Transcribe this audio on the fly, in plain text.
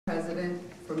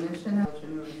President for Mission College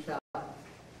in Rochelle.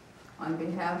 On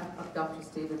behalf of Dr.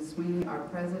 Stephen Sweeney, our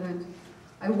President,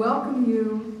 I welcome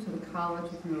you to the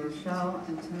College of New Rochelle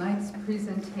and tonight's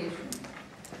presentation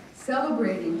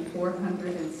celebrating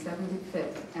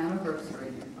 475th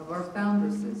anniversary of our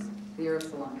foundresses, the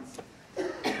Ursulines.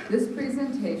 This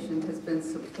presentation has been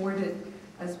supported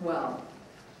as well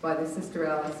by the Sister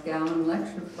Alice Gallen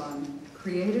Lecture Fund,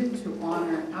 created to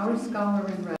honor our scholar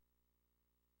in residence,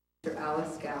 Sister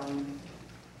Alice Gallen,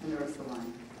 an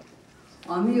Ursuline,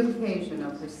 on the occasion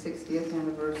of her 60th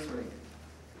anniversary.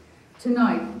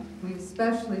 Tonight, we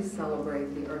especially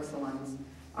celebrate the Ursulines,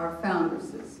 our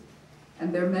foundresses,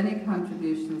 and their many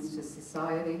contributions to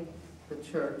society, the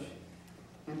church,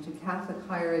 and to Catholic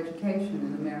higher education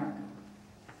in America.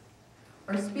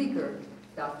 Our speaker,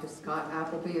 Dr. Scott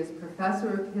Appleby, is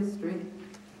Professor of History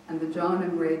and the John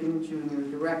M. Reagan Jr.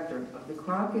 Director of the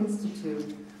Kroc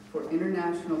Institute for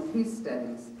International Peace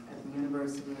Studies at the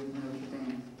University of Notre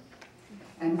Dame.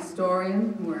 An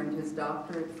historian who earned his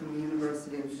doctorate from the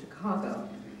University of Chicago,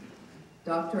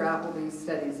 Dr. Appleby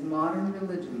studies modern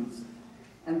religions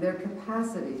and their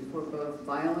capacity for both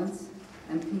violence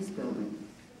and peace building.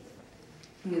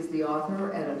 He is the author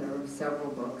or editor of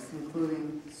several books,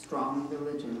 including Strong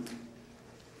Religion,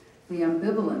 The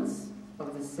Ambivalence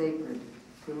of the Sacred,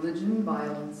 Religion,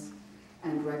 Violence,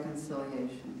 and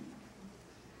Reconciliation,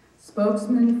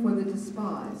 Spokesman for the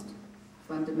Despised,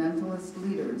 Fundamentalist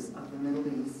Leaders of the Middle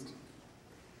East,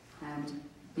 and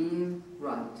Being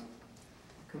Right,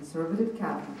 Conservative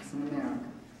Catholics in America.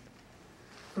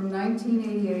 From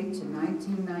 1988 to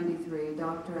 1993,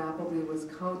 Dr. Appleby was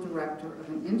co-director of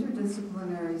an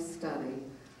interdisciplinary study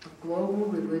of global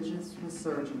religious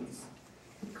resurgence.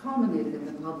 It culminated in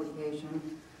the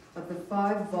publication of the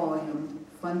 5-volume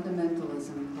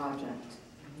Fundamentalism Project,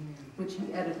 which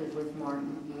he edited with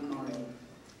Martin E. Marty.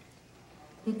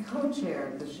 He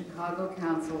co-chaired the Chicago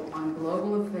Council on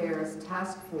Global Affairs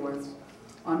Task Force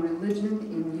on Religion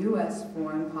in U.S.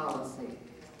 Foreign Policy,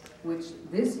 which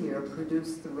this year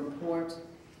produced the report,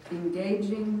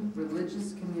 Engaging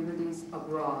Religious Communities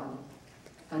Abroad,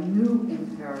 a New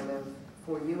Imperative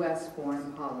for U.S.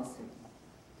 Foreign Policy.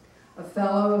 A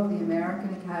Fellow of the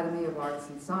American Academy of Arts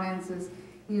and Sciences,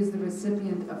 he is the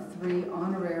recipient of 3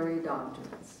 honorary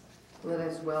doctorates. Let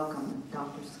us welcome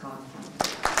Dr. Scott Appleby.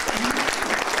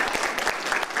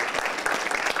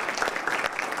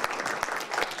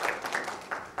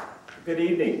 Good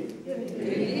evening. Good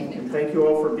evening. And thank you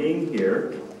all for being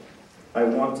here. I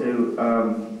want to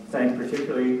thank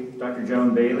particularly Dr.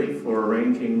 Joan Bailey for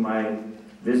arranging my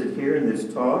visit here in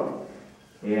this talk,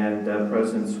 and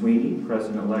President Sweeney,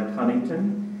 President-elect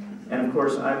Huntington, and of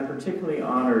course I'm particularly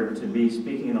honored to be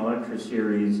speaking in a lecture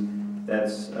series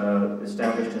that's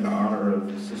established in honor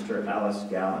of Sister Alice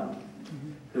Gallen,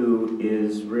 who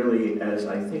is really, as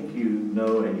I think you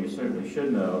know and you certainly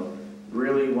should know,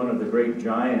 really one of the great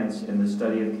giants in the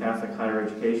study of Catholic higher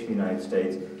education in the United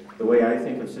States. The way I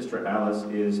think of Sister Alice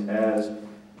is as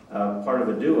part of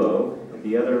a duo,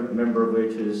 the other member of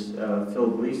which is Phil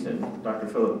Gleason, Dr.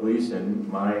 Philip Gleason,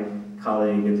 my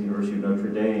colleague at the University of Notre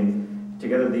Dame.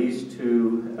 Together these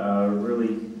two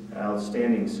really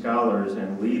outstanding scholars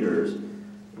and leaders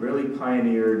really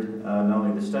pioneered not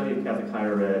only the study of Catholic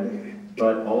higher ed,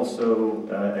 but also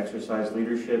exercised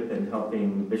leadership in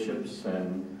helping bishops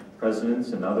and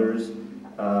presidents and others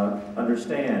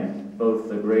understand both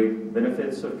the great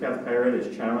benefits of Catholic higher ed,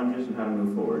 its challenges, and how to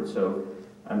move forward. So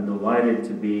I'm delighted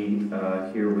to be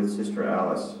here with Sister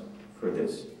Alice for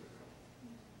this. Is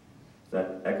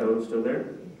that echo still there?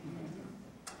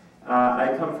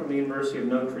 I come from the University of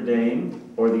Notre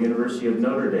Dame, or the University of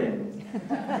Notre Dame.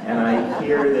 And I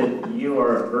hear that you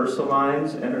are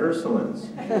Ursulines and Ursulines.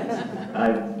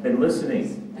 I've been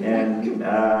listening, and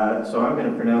so I'm going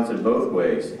to pronounce it both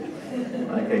ways,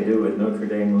 like I do with Notre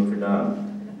Dame, Notre Dame.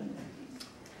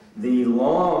 The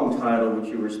long title, which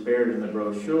you were spared in the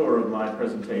brochure of my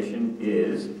presentation,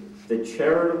 is The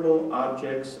Charitable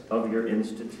Objects of Your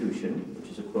Institution, which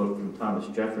is a quote from Thomas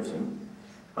Jefferson,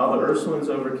 How the Ursulines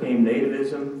Overcame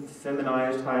Nativism,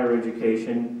 Feminized Higher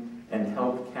Education, and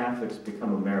Helped Catholics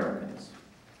Become Americans.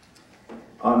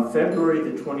 On February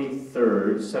the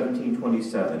 23rd,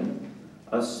 1727,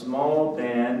 a small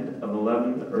band of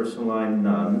 11 Ursuline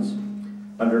nuns,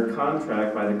 under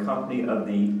contract by the Company of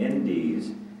the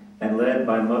Indies and led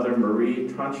by Mother Marie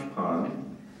Tranchepin,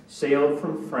 sailed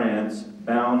from France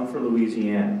bound for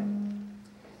Louisiana.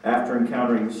 After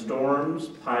encountering storms,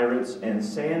 pirates, and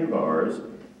sandbars,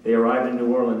 they arrived in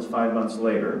New Orleans 5 months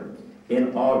later,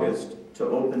 in August, to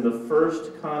open the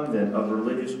first convent of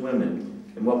religious women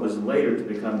in what was later to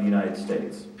become the United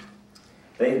States.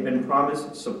 They had been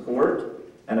promised support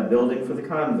and a building for the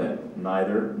convent.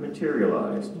 Neither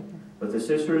materialized, but the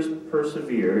sisters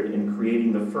persevered in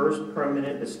creating the first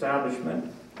permanent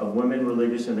establishment of women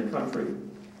religious in the country,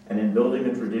 and in building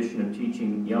a tradition of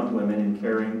teaching young women and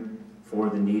caring for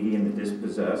the needy and the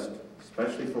dispossessed,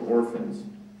 especially for orphans.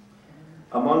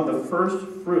 Among the first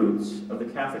fruits of the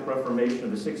Catholic Reformation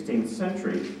of the 16th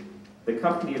century, the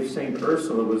Company of St.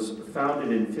 Ursula was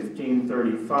founded in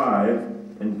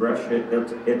 1535 in Brescia,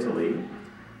 Italy,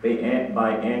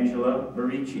 by Angela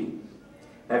Merici.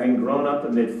 Having grown up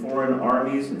amid foreign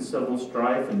armies and civil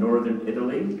strife in northern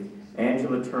Italy,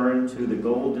 Angela turned to the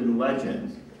Golden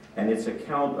Legend and its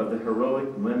account of the heroic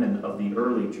women of the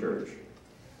early church.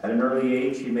 At an early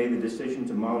age, she made the decision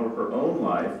to model her own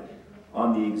life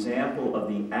on the example of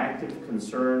the active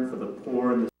concern for the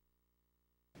poor and the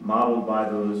modeled by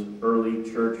those early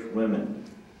church women.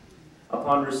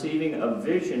 Upon receiving a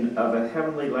vision of a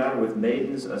heavenly ladder with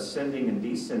maidens ascending and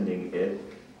descending it,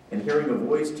 and hearing a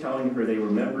voice telling her they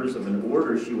were members of an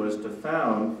order she was to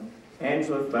found,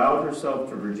 Angela vowed herself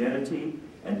to virginity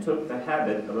and took the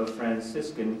habit of a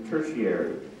Franciscan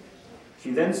tertiary.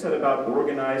 She then set about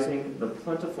organizing the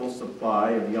plentiful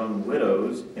supply of young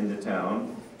widows in the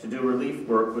town to do relief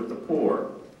work with the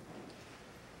poor.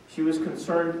 She was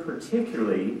concerned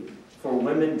particularly for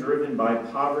women driven by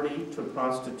poverty to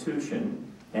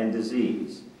prostitution and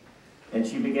disease, and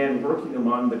she began working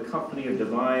among the Company of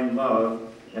Divine Love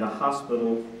in a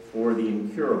hospital for the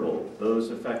incurable, those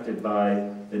affected by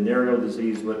venereal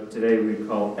disease, what today we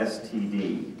call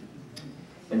STD.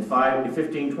 In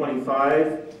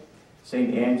 1525,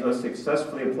 St. Angela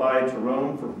successfully applied to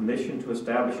Rome for permission to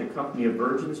establish a company of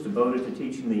virgins devoted to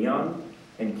teaching the young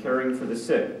and caring for the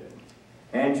sick.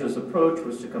 Angela's approach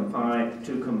was to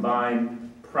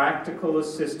combine practical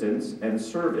assistance and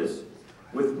service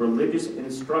with religious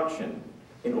instruction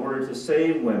in order to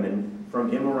save women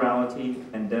from immorality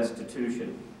and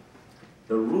destitution.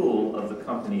 The rule of the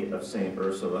Company of St.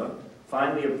 Ursula,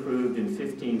 finally approved in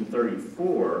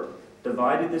 1534,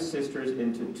 divided the sisters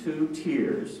into two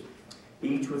tiers,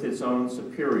 each with its own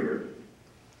superior.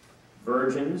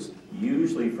 Virgins,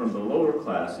 usually from the lower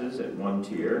classes at one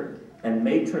tier, and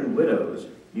matron widows,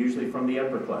 usually from the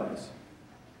upper class.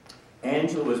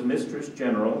 Angela was mistress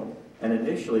general, and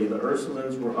initially the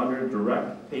Ursulines were under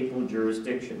direct papal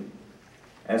jurisdiction.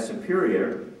 As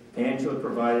superior, Angela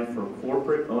provided for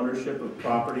corporate ownership of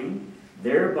property,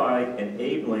 thereby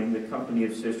enabling the Company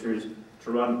of Sisters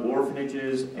to run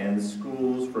orphanages and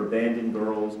schools for abandoned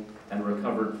girls and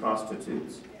recovered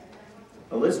prostitutes.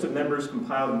 A list of members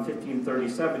compiled in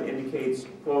 1537 indicates,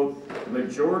 quote, the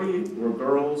majority were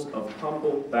girls of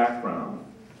humble background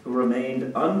who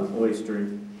remained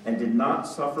uncloistered and did not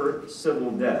suffer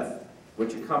civil death,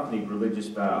 which accompanied religious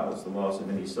vows, the loss of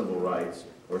any civil rights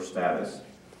or status.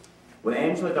 When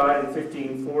Angela died in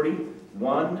 1540,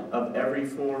 1 of every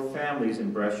 4 families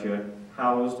in Brescia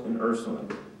housed an Ursuline.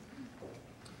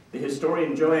 The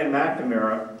historian Joanne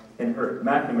McNamara, in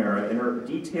her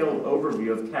detailed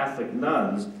overview of Catholic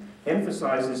nuns,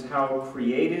 emphasizes how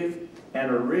creative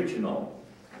and original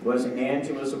was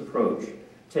Angela's approach,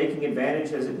 taking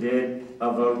advantage as it did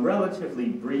of a relatively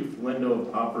brief window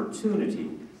of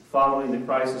opportunity following the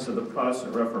crisis of the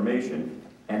Protestant Reformation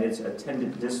and its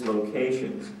attendant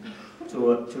dislocations.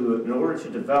 In order to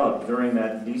develop during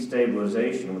that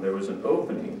destabilization, when there was an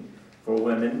opening for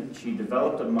women, she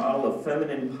developed a model of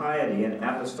feminine piety and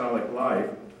apostolic life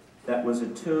that was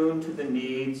attuned to the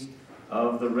needs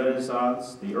of the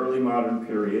Renaissance, the early modern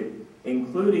period,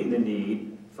 including the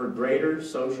need for greater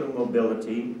social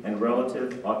mobility and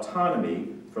relative autonomy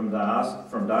from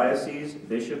dioceses,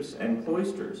 bishops, and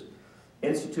cloisters,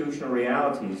 institutional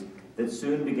realities that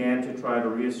soon began to try to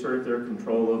reassert their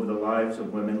control over the lives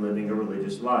of women living a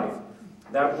religious life.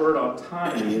 That word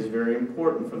autonomy is very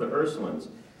important for the Ursulines.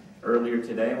 Earlier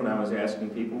today, when I was asking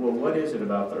people, well, what is it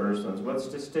about the Ursulines? What's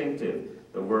distinctive?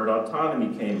 The word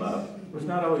autonomy came up. It was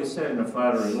not always said in a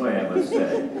flattering way, I must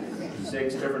say.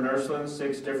 6 different Ursulines,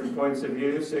 6 different points of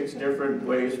view, 6 different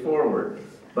ways forward.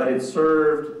 But it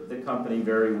served the company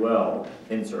very well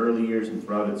in its early years and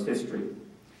throughout its history.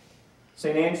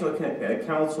 St. Angela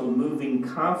counseled moving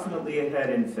confidently ahead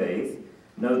in faith,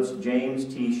 notes James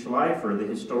T. Schleifer, the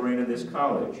historian of this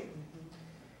college.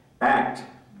 Act,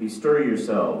 bestir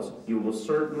yourselves, you will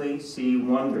certainly see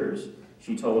wonders,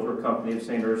 she told her company of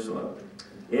St. Ursula.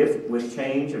 If, with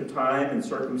change of time and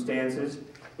circumstances,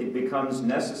 it becomes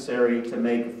necessary to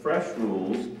make fresh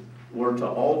rules or to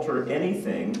alter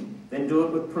anything, then do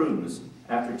it with prudence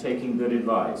after taking good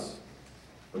advice.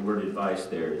 The word advice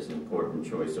there is an important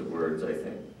choice of words, I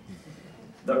think.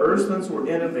 The Ursulines were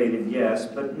innovative, yes,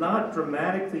 but not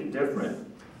dramatically different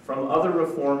from other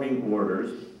reforming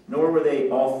orders, nor were they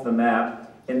off the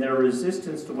map in their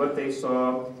resistance to what they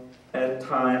saw at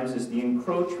times as the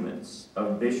encroachments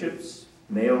of bishops,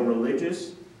 male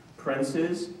religious,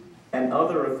 princes, and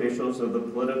other officials of the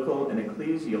political and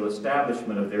ecclesial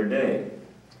establishment of their day.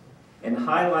 In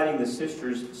highlighting the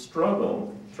sisters'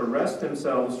 struggle to wrest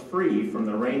themselves free from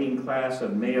the reigning class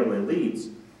of male elites,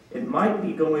 it might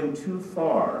be going too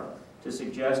far to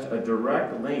suggest a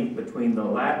direct link between the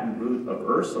Latin root of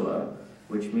Ursula,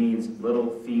 which means little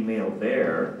female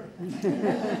bear,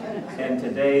 and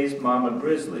today's mama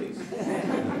grizzlies.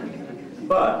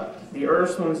 But the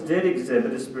Ursulines did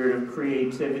exhibit a spirit of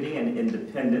creativity and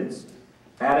independence,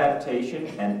 adaptation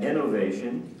and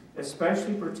innovation,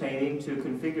 especially pertaining to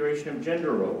configuration of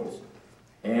gender roles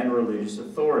and religious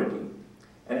authority.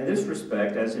 And in this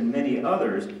respect, as in many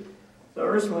others, the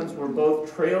Ursulines were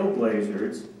both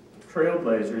trailblazers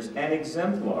and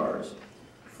exemplars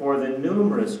for the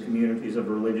numerous communities of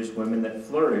religious women that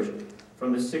flourished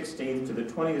from the 16th to the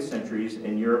 20th centuries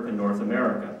in Europe and North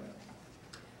America.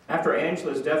 After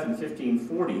Angela's death in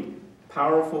 1540,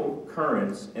 powerful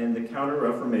currents in the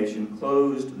Counter-Reformation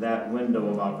closed that window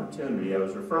of opportunity I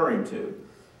was referring to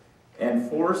and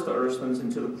forced the Ursulines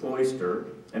into the cloister,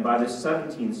 and by the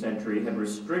 17th century had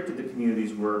restricted the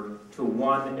community's work to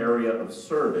one area of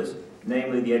service,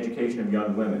 namely the education of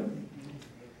young women.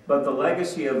 But the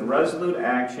legacy of resolute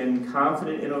action,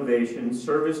 confident innovation,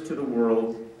 service to the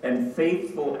world, and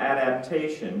faithful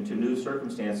adaptation to new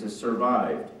circumstances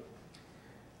survived.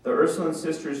 The Ursuline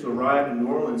sisters who arrived in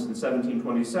New Orleans in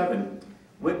 1727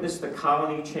 witnessed the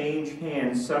colony change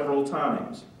hands several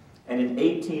times, and in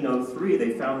 1803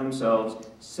 they found themselves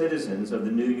citizens of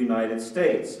the new United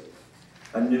States,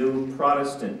 a new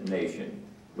Protestant nation,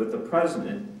 with the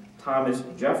president, Thomas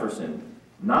Jefferson,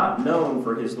 not known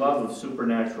for his love of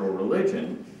supernatural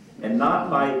religion, and not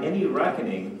by any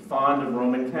reckoning fond of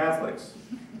Roman Catholics.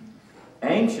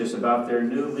 Anxious about their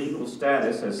new legal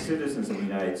status as citizens of the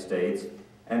United States,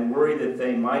 and worried that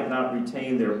they might not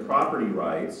retain their property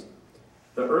rights,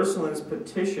 the Ursulines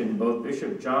petitioned both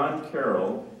Bishop John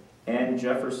Carroll and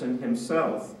Jefferson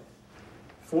himself,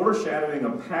 foreshadowing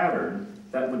a pattern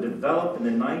that would develop in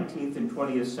the 19th and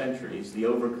 20th centuries, the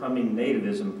overcoming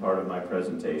nativism part of my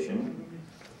presentation,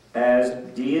 as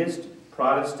deist,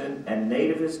 Protestant, and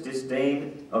nativist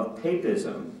disdain of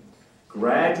papism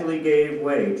gradually gave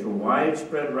way to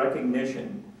widespread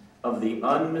recognition of the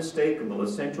unmistakable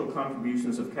essential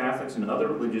contributions of Catholics and other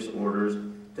religious orders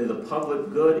to the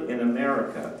public good in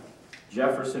America.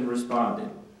 Jefferson responded,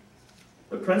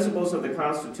 "The principles of the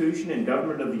Constitution and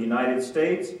government of the United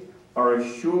States are a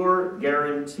sure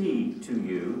guarantee to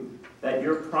you that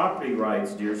your property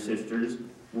rights, dear sisters,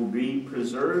 will be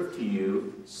preserved to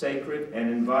you sacred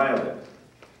and inviolate,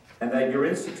 and that your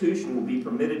institution will be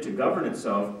permitted to govern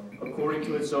itself according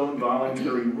to its own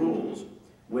voluntary rules,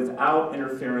 without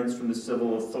interference from the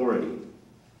civil authority.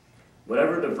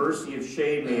 Whatever diversity of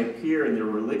shade may appear in the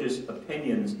religious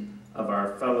opinions of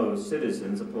our fellow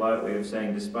citizens," a polite way of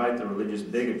saying despite the religious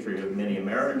bigotry of many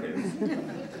Americans,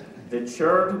 "the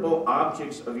charitable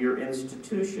objects of your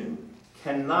institution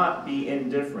cannot be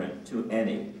indifferent to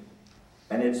any,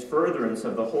 and its furtherance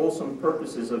of the wholesome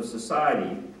purposes of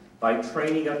society by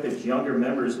training up its younger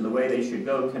members in the way they should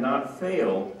go cannot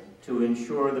fail to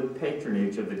ensure the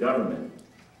patronage of the government.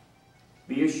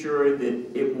 Be assured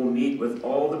that it will meet with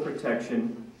all the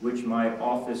protection which my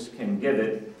office can give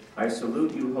it. I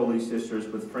salute you, holy sisters,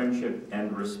 with friendship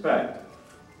and respect."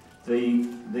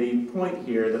 The point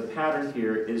here, the pattern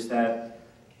here, is that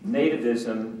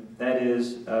nativism, that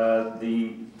is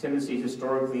the tendency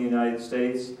historically in the United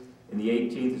States in the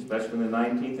 18th, especially in the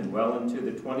 19th, and well into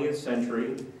the 20th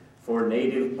century, for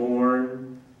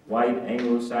native-born, white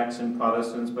Anglo-Saxon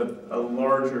Protestants, but a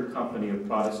larger company of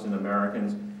Protestant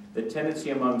Americans, the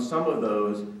tendency among some of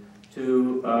those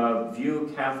to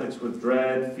view Catholics with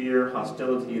dread, fear,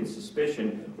 hostility, and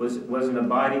suspicion was an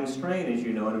abiding strain, as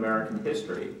you know, in American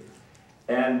history.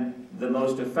 And the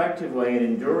most effective way and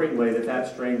enduring way that that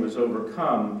strain was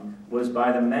overcome was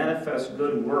by the manifest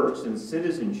good works and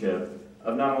citizenship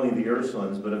of not only the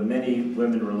Ursulines, but of many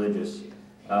women religious,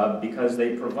 because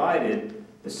they provided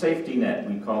the safety net,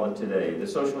 we call it today, the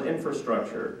social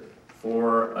infrastructure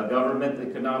for a government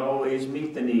that could not always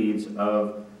meet the needs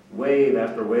of wave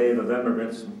after wave of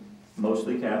immigrants,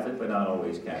 mostly Catholic, but not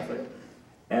always Catholic.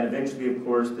 And eventually, of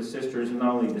course, the sisters, and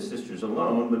not only the sisters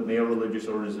alone, but male religious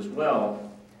orders as well,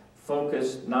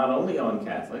 focused not only on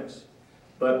Catholics,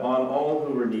 but on all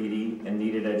who were needy and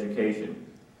needed education.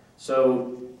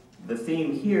 So the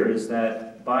theme here is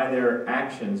that by their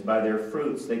actions, by their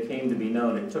fruits, they came to be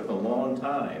known. It took a long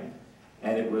time,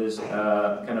 and it was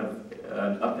kind of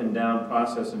an up and down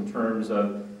process in terms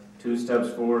of 2 steps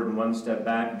forward and 1 step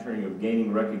back in terms of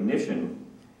gaining recognition,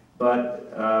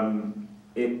 but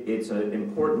it's an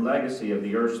important legacy of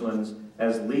the Ursulines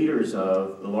as leaders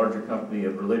of the larger company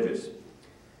of religious.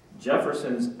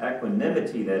 Jefferson's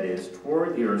equanimity, that is,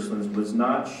 toward the Ursulines was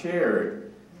not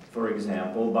shared, for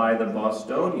example, by the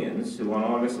Bostonians, who on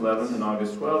August 11th and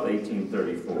August 12,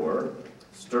 1834,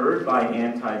 stirred by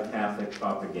anti-Catholic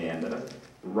propaganda,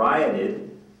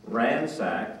 rioted,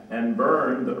 ransacked, and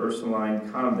burned the Ursuline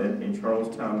convent in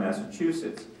Charlestown,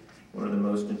 Massachusetts, one of the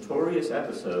most notorious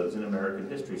episodes in American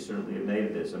history, certainly of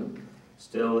nativism,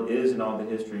 still is in all the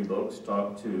history books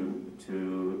taught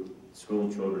to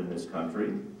school children in this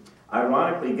country.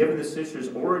 Ironically, given the sisters'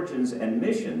 origins and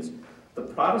missions, the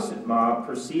Protestant mob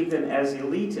perceived them as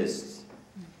elitists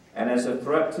and as a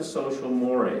threat to social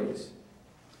mores.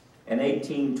 In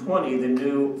 1820, the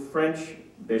new French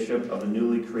bishop of the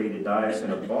newly created diocese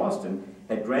of Boston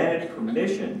had granted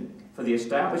permission for the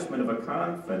establishment of a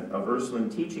convent of Ursuline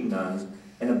teaching nuns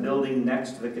in a building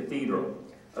next to the cathedral.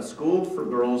 A school for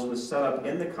girls was set up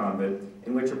in the convent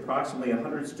in which approximately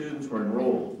 100 students were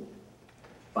enrolled.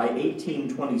 By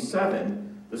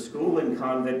 1827, the school and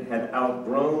convent had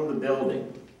outgrown the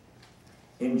building.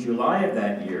 In July of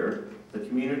that year, the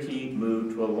community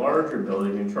moved to a larger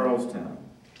building in Charlestown.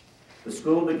 The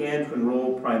school began to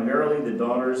enroll primarily the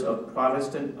daughters of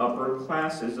Protestant upper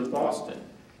classes of Boston,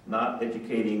 not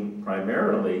educating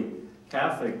primarily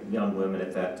Catholic young women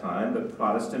at that time, but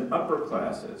Protestant upper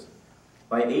classes.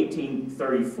 By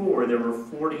 1834, there were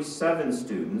 47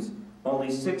 students, only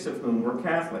 6 of whom were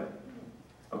Catholic.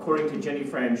 According to Jenny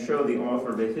Franchot, the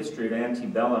author of A History of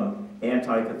Antebellum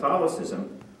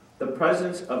Anti-Catholicism, the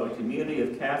presence of a community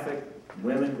of Catholic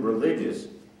women religious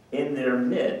in their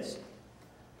midst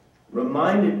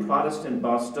reminded Protestant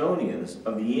Bostonians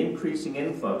of the increasing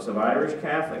influx of Irish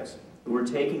Catholics who were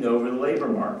taking over the labor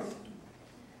market.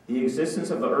 The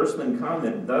existence of the Ursuline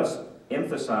convent thus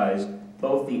emphasized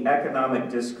both the economic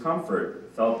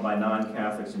discomfort felt by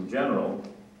non-Catholics in general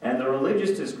and the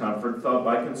religious discomfort felt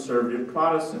by conservative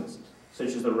Protestants,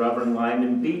 such as the Reverend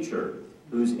Lyman Beecher,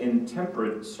 whose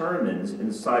intemperate sermons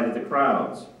incited the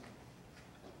crowds.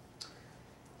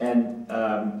 And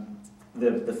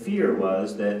the fear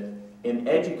was that in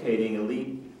educating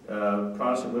elite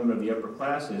Protestant women of the upper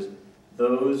classes,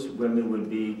 those women would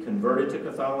be converted to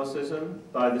Catholicism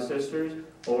by the sisters,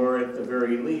 or at the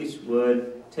very least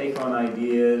would take on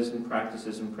ideas and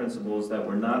practices and principles that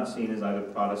were not seen as either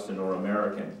Protestant or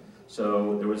American.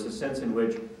 So there was a sense in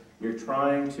which you're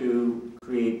trying to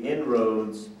create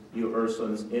inroads, you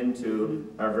Ursulines,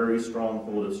 into our very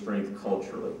stronghold of strength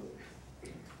culturally.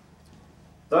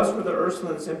 Thus were the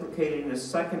Ursulines implicated in a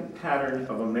second pattern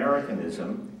of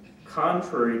Americanism,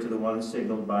 contrary to the one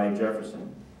signaled by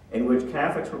Jefferson, in which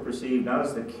Catholics were perceived not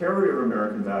as the carrier of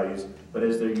American values, but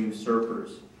as their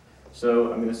usurpers.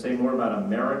 So I'm going to say more about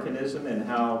Americanism and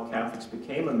how Catholics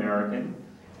became American.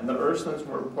 And the Ursulines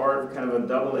were part of kind of a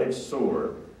double-edged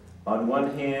sword. On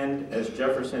one hand, as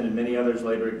Jefferson and many others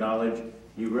later acknowledged,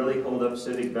 you really hold up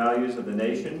civic values of the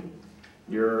nation.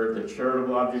 The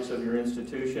charitable objects of your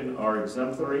institution are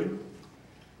exemplary.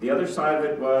 The other side of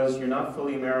it was you're not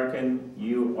fully American.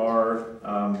 You are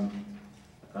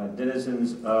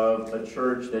denizens of a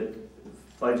church that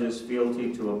pledges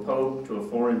fealty to a pope, to a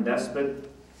foreign despot.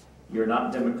 You're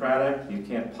not democratic. You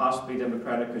can't possibly be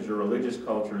democratic because your religious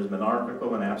culture is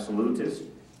monarchical and absolutist.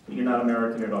 You're not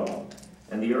American at all.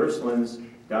 And the Ursulines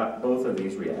got both of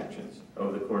these reactions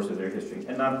over the course of their history,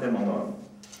 and not them alone.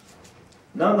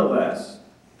 Nonetheless,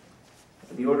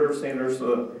 the Order of St.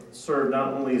 Ursula served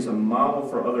not only as a model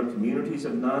for other communities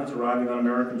of nuns arriving on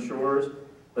American shores,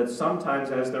 but sometimes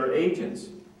as their agents.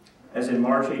 As in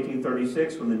March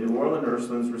 1836, when the New Orleans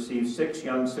Ursulines received 6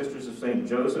 young sisters of St.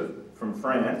 Joseph from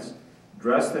France,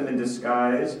 dressed them in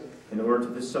disguise in order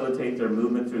to facilitate their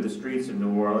movement through the streets of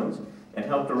New Orleans, and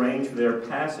helped arrange for their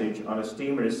passage on a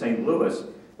steamer to St. Louis,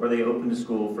 where they opened a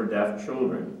school for deaf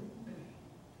children.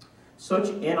 Such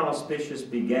inauspicious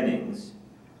beginnings,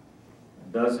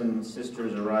 a dozen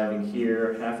sisters arriving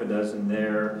here, half a dozen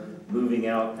there, moving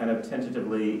out kind of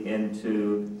tentatively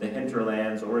into the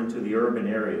hinterlands or into the urban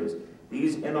areas.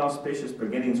 These inauspicious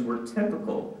beginnings were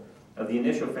typical of the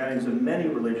initial foundings of many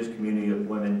religious communities of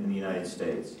women in the United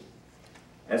States.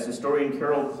 As historian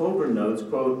Carol Coburn notes,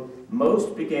 quote,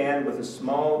 most began with a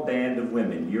small band of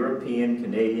women, European,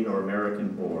 Canadian, or American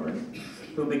born,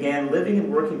 who began living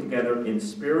and working together in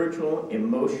spiritual,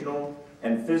 emotional,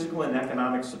 and physical and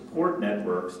economic support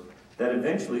networks that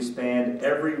eventually spanned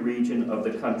every region of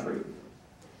the country,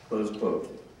 close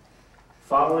quote.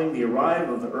 Following the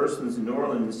arrival of the Ursulines in New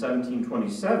Orleans in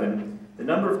 1727, the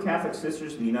number of Catholic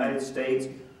sisters in the United States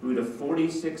grew to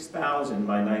 46,000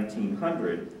 by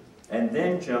 1900, and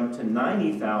then jumped to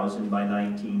 90,000 by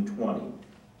 1920.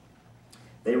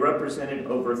 They represented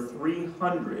over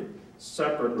 300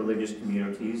 separate religious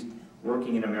communities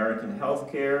working in American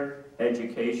healthcare,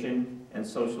 education, and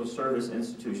social service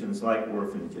institutions like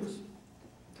orphanages.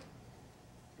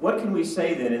 What can we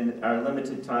say then in our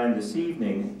limited time this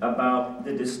evening about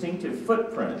the distinctive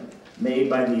footprint made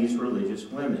by these religious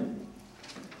women?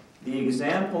 The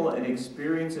example and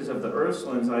experiences of the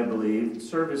Ursulines, I believe,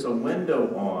 serve as a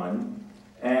window on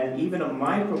and even a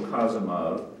microcosm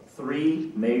of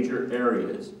three major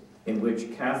areas in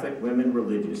which Catholic women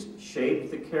religious shaped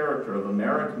the character of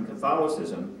American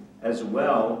Catholicism as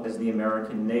well as the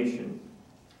American nation.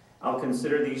 I'll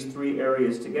consider these three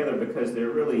areas together because they're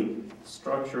really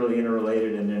structurally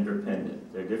interrelated and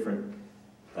interdependent. They're different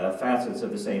facets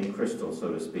of the same crystal,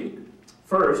 so to speak.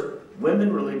 First,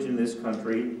 women religion in this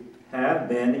country have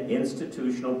been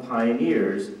institutional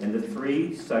pioneers in the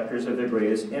three sectors of their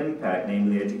greatest impact,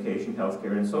 namely education,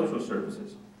 healthcare, and social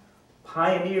services.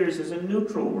 Pioneers is a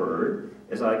neutral word,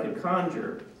 as I could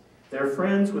conjure. Their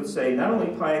friends would say not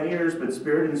only pioneers, but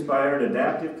spirit-inspired,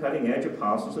 adaptive, cutting-edge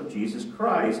apostles of Jesus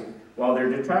Christ, while their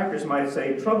detractors might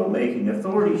say troublemaking,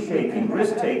 authority-shaking,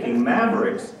 risk-taking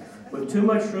mavericks with too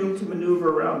much room to maneuver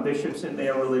around bishops and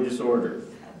male religious orders.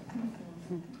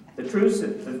 The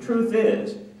truth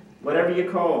is, whatever you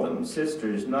call them,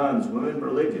 sisters, nuns, women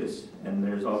religious, and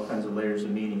there's all kinds of layers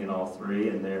of meaning in all three,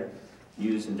 and they're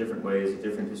used in different ways at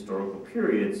different historical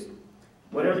periods,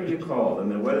 whatever you call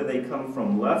them, and whether they come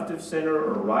from left of center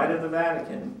or right of the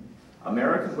Vatican,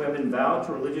 American women vowed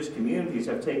to religious communities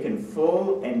have taken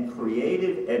full and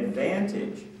creative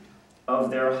advantage of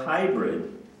their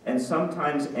hybrid and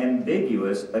sometimes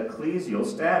ambiguous ecclesial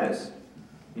status.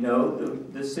 You know,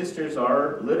 the sisters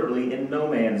are literally in no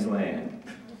man's land,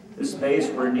 the space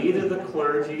where neither the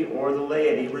clergy or the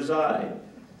laity reside.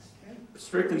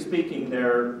 Strictly speaking,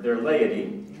 they're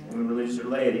laity. Women religious are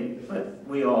laity, but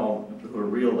we all who are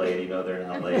real laity know they're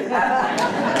not laity.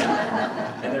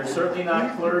 And they're certainly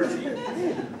not clergy.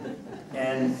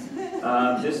 And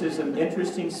this is an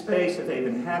interesting space that they've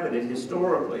inhabited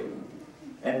historically.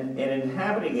 And in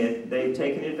inhabiting it, they've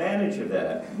taken advantage of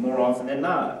that more often than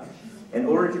not in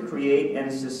order to create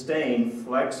and sustain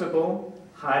flexible,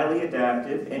 highly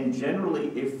adaptive, and generally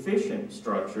efficient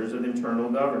structures of internal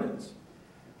governance.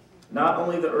 Not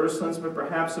only the Ursulines, but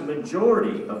perhaps a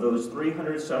majority of those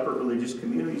 300 separate religious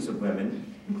communities of women,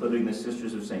 including the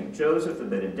Sisters of St. Joseph, the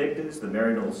Benedictines, the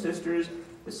Maryknoll Sisters,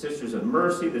 the Sisters of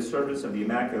Mercy, the Servants of the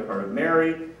Immaculate Heart of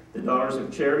Mary, the Daughters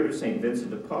of Charity of St. Vincent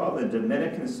de Paul, the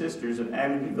Dominican Sisters of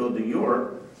Amityville, New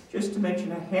York, just to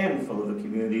mention a handful of the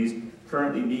communities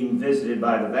currently being visited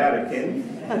by the Vatican,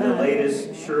 and the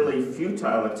latest, surely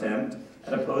futile attempt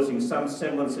at imposing some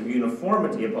semblance of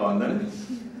uniformity upon them.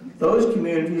 Those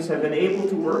communities have been able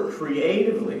to work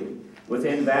creatively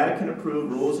within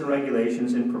Vatican-approved rules and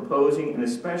regulations in proposing and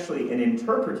especially in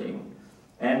interpreting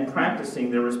and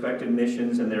practicing their respective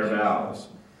missions and their vows.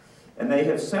 And they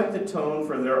have set the tone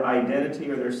for their identity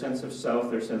or their sense of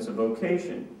self, their sense of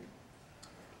vocation.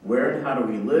 Where and how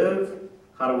do we live?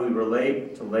 How do we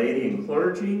relate to laity and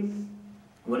clergy?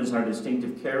 What is our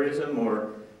distinctive charism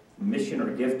or mission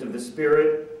or gift of the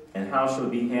Spirit? And how shall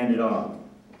it be handed on?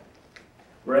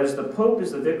 Whereas the Pope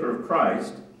is the vicar of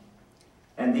Christ,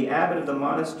 and the abbot of the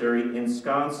monastery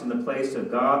ensconced in the place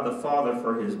of God the Father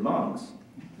for his monks,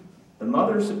 the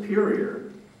Mother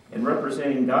Superior, in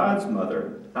representing God's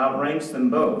Mother, outranks them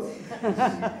both,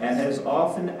 and has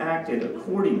often acted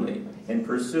accordingly in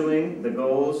pursuing the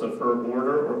goals of her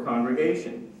order or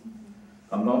congregation.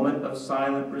 A moment of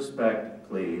silent respect,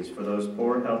 please, for those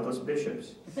poor helpless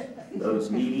bishops, those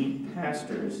needy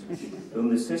pastors whom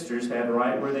the sisters had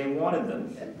right where they wanted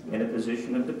them, in a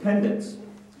position of dependence.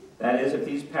 That is, if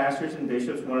these pastors and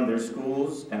bishops wanted their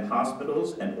schools and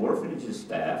hospitals and orphanages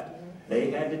staffed,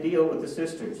 they had to deal with the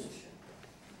sisters.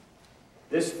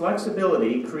 This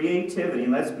flexibility, creativity,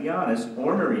 and let's be honest,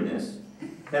 orneriness,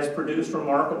 has produced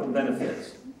remarkable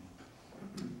benefits.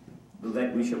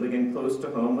 We shall begin close to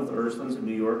home with Ursulines of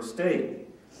New York State.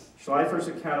 Schleifer's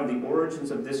account of the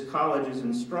origins of this college is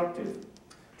instructive.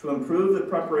 To improve the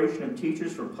preparation of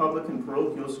teachers for public and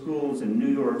parochial schools in New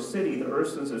York City, the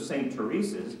Ursulines of St.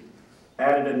 Teresa's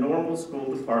added a normal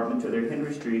school department to their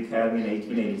Henry Street Academy in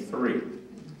 1883.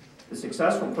 The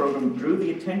successful program drew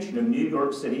the attention of New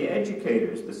York City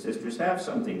educators. The sisters have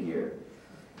something here.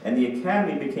 And the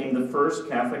academy became the first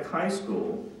Catholic high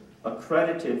school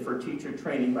accredited for teacher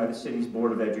training by the city's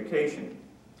Board of Education.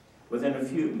 Within a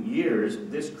few years,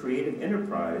 this creative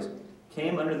enterprise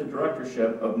came under the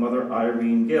directorship of Mother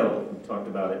Irene Gill, who talked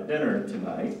about at dinner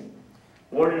tonight.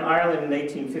 Born in Ireland in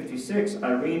 1856,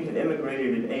 Irene had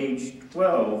immigrated at age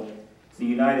 12 to the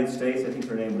United States. I think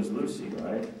her name was Lucy,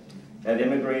 right? Had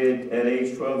immigrated at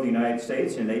age 12 to the United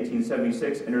States in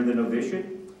 1876, entered the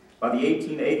novitiate. By the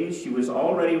 1880s, she was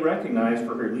already recognized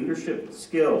for her leadership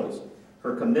skills,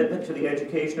 her commitment to the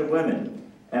education of women,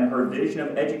 and her vision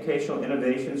of educational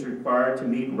innovations required to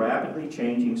meet rapidly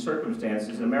changing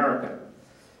circumstances in America.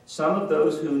 Some of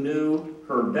those who knew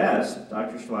her best,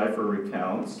 Dr. Schleifer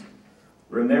recounts,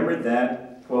 remembered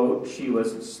that, quote, she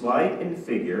was slight in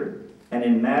figure and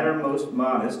in matter most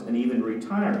modest and even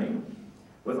retiring,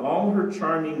 with all her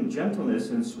charming gentleness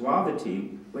and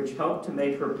suavity, which helped to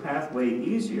make her pathway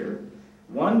easier.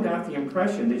 One got the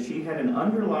impression that she had an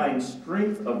underlying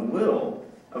strength of will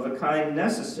of a kind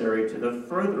necessary to the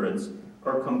furtherance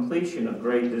or completion of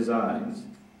great designs.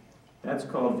 That's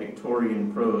called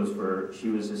Victorian prose, for she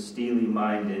was a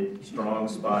steely-minded,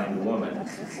 strong-spined woman.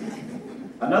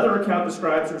 Another account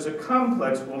describes her as a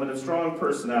complex woman of strong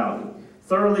personality,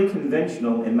 thoroughly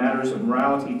conventional in matters of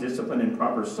morality, discipline, and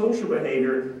proper social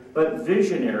behavior, but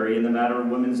visionary in the matter of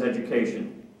women's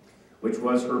education, which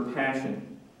was her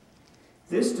passion.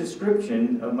 This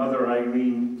description of Mother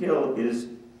Irene Gill is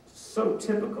so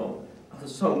typical of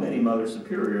so many Mother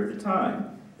Superior of the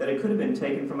time that it could have been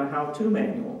taken from a how-to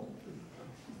manual.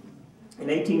 In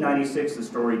 1896, the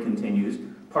story continues,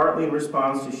 partly in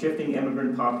response to shifting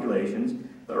immigrant populations,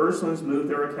 the Ursulines moved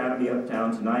their academy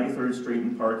uptown to 93rd Street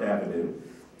and Park Avenue,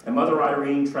 and Mother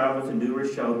Irene traveled to New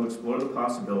Rochelle to explore the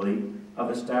possibility of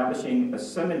establishing a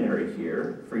seminary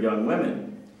here for young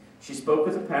women. She spoke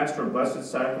with the pastor of Blessed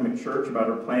Sacrament Church about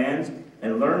her plans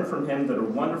and learned from him that a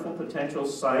wonderful potential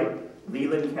site,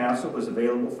 Leland Castle, was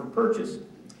available for purchase.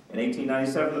 In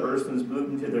 1897, the Ursulines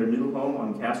moved into their new home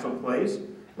on Castle Place,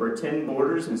 where 10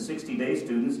 boarders and 60-day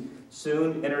students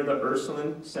soon entered the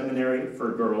Ursuline Seminary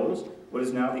for Girls, what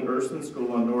is now the Ursuline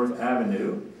School on North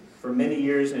Avenue, for many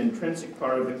years an intrinsic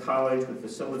part of the college with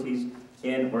facilities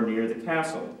in or near the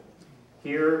castle.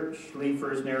 Here,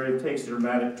 Schleifer's narrative takes a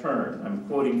dramatic turn. I'm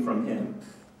quoting from him.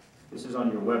 This is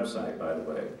on your website, by the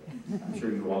way. I'm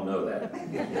sure you all know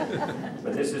that.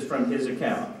 But this is from his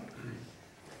account.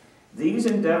 These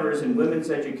endeavors in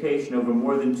women's education over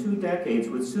more than 2 decades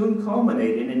would soon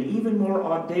culminate in an even more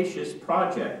audacious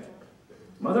project.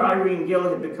 Mother Irene Gill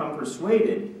had become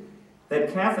persuaded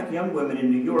that Catholic young women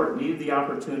in New York needed the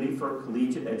opportunity for a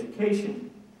collegiate education.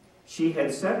 She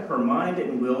had set her mind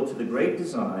and will to the great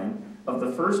design of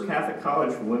the first Catholic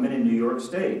college for women in New York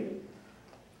State.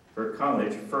 Her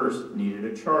college first needed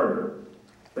a charter,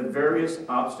 but various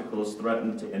obstacles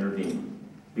threatened to intervene.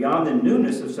 Beyond the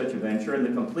newness of such a venture and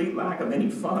the complete lack of any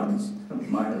funds, a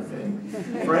minor thing,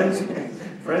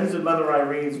 friends of Mother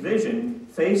Irene's vision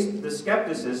faced the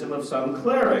skepticism of some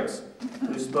clerics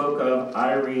who spoke of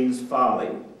Irene's folly,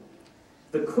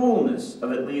 the coolness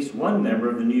of at least one member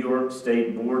of the New York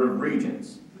State Board of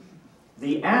Regents,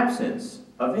 the absence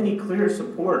of any clear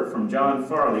support from John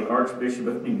Farley, Archbishop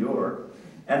of New York,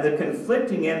 and the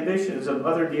conflicting ambitions of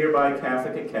other nearby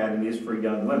Catholic academies for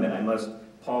young women. I must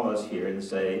pause here and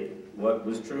say what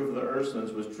was true for the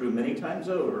Ursulines was true many times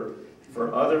over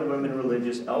for other women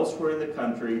religious elsewhere in the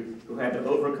country who had to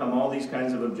overcome all these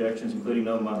kinds of objections, including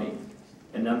no money,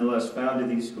 and nonetheless founded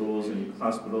these schools and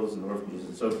hospitals and orphanages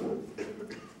and so forth.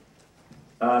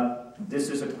 This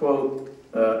is a quote,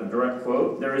 a direct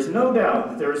quote. "There is no doubt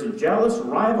that there is a jealous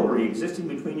rivalry existing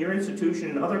between your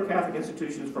institution and other Catholic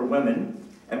institutions for women,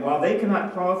 and while they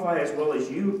cannot qualify as well as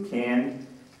you can,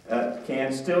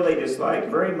 still they dislike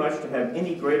very much to have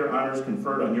any greater honors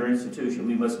conferred on your institution.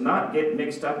 We must not get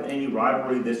mixed up in any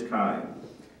rivalry of this kind."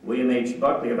 William H.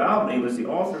 Buckley of Albany was the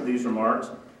author of these remarks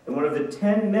and one of the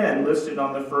 10 men listed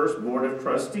on the first Board of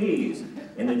Trustees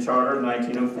in the Charter of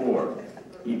 1904.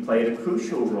 He played a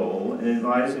crucial role in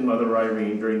advising Mother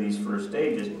Irene during these first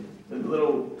stages. The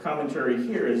little commentary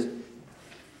here is,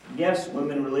 yes,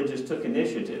 women religious took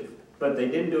initiative, but they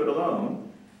didn't do it alone.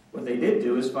 What they did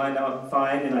do is find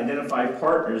and identify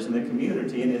partners in the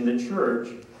community and in the church,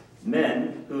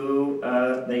 men who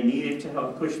they needed to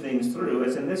help push things through,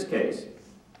 as in this case.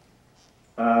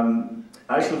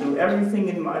 "I shall do everything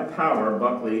in my power,"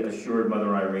 Buckley assured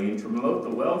Mother Irene, "to promote the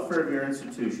welfare of your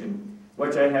institution,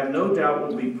 which I have no doubt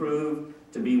will be proved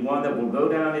to be one that will go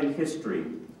down in history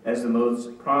as the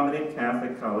most prominent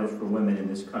Catholic college for women in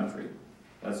this country."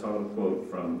 That's all a quote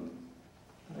from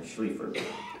Schleifer.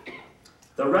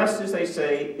 The rest, as they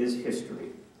say, is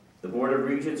history. The Board of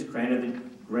Regents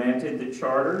granted the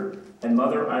charter, and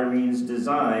Mother Irene's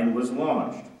design was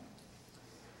launched.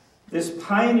 This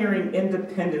pioneering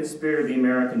independent spirit of the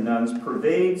American nuns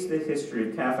pervades the history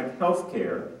of Catholic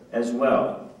healthcare as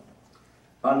well.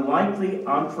 Unlikely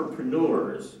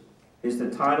Entrepreneurs is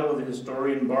the title of the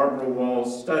historian Barbara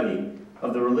Wall's study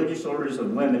of the religious orders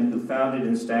of women who founded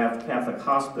and staffed Catholic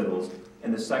hospitals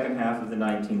in the second half of the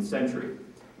 19th century.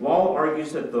 Wall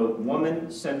argues that the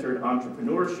woman-centered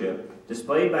entrepreneurship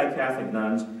displayed by Catholic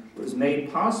nuns was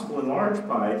made possible in large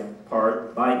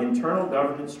part by internal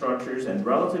government structures and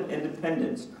relative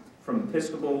independence from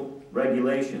episcopal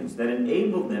regulations that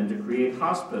enabled them to create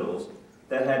hospitals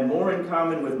that had more in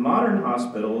common with modern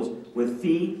hospitals with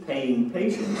fee-paying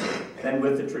patients than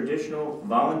with the traditional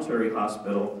voluntary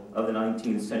hospital of the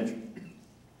 19th century.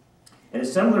 In a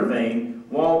similar vein,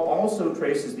 Wall also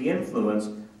traces the influence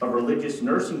of religious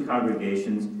nursing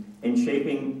congregations in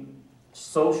shaping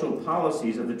social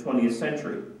policies of the 20th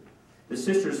century. The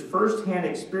sisters' first-hand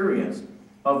experience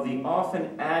of the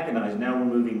often agonized, now we're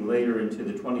moving later into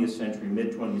the 20th century,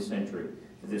 mid-20th century,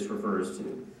 that this refers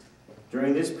to.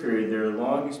 During this period, their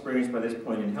long experience by this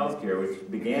point in healthcare, which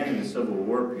began in the Civil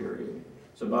War period,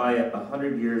 so by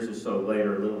 100 years or so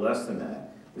later, a little less than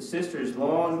that, the sisters'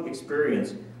 long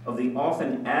experience of the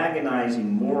often agonizing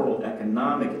moral,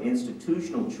 economic, and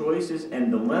institutional choices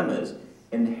and dilemmas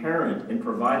inherent in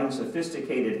providing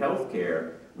sophisticated health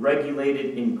care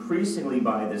regulated increasingly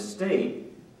by the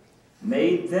state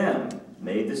made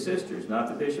the sisters, not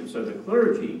the bishops or the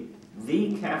clergy,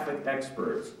 the Catholic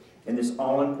experts in this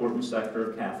all-important sector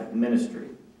of Catholic ministry.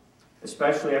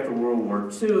 Especially after World War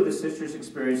II, the sisters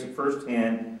experienced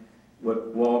firsthand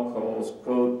what Wall calls,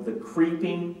 quote, the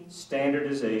creeping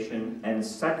standardization and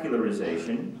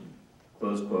secularization,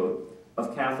 close quote,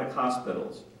 of Catholic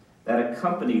hospitals that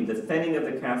accompanied the thinning of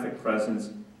the Catholic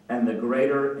presence and the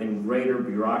greater and greater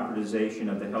bureaucratization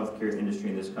of the healthcare industry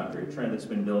in this country, a trend that's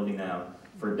been building now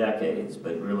for decades,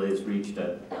 but really has reached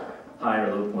a high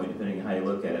or low point, depending on how you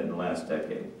look at it in the last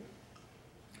decade.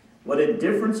 What a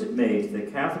difference it made to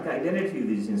the Catholic identity of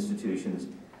these institutions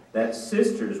that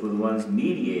sisters were the ones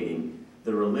mediating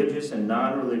the religious and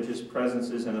non-religious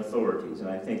presences and authorities, and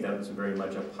I think that was very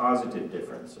much a positive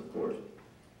difference, of course.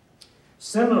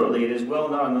 Similarly, it is well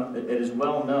known,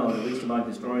 at least among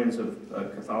historians of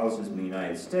Catholicism in the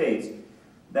United States,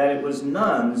 that it was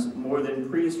nuns more than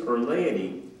priests or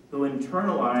laity who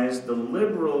internalized the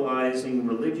liberalizing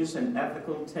religious and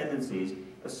ethical tendencies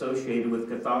associated with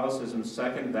Catholicism's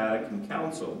Second Vatican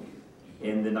Council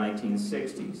in the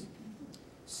 1960s.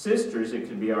 Sisters, it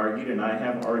could be argued, and I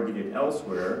have argued it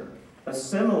elsewhere,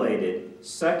 assimilated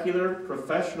secular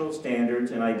professional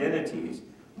standards and identities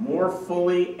more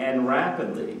fully and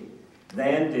rapidly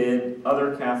than did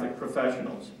other Catholic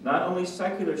professionals. Not only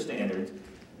secular standards,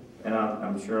 and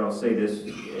I'm sure I'll say this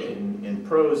in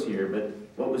prose here, but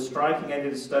what was striking, I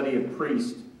did a study of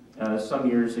priests some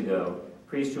years ago,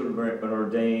 priests who had been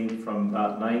ordained from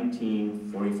about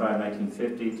 1945,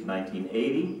 1950 to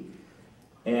 1980,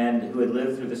 and who had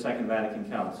lived through the Second Vatican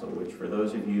Council, which for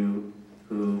those of you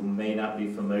who may not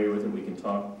be familiar with it, we can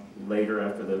talk later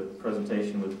after the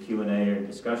presentation with Q&A or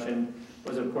discussion,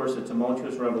 was of course a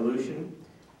tumultuous revolution,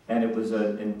 and it was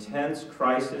an intense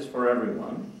crisis for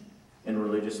everyone in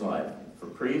religious life, for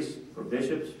priests, for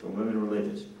bishops, for women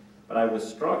religious. But I was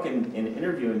struck in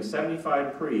interviewing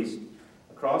 75 priests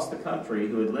across the country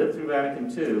who had lived through Vatican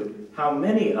II, how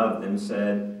many of them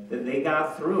said that they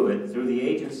got through it through the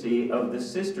agency of the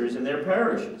sisters in their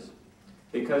parishes,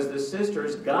 because the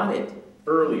sisters got it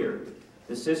earlier.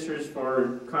 The sisters,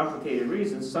 for complicated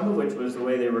reasons, some of which was the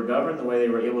way they were governed, the way they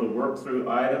were able to work through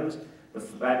items, the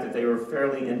fact that they were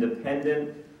fairly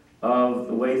independent of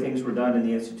the way things were done in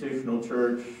the institutional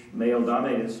church,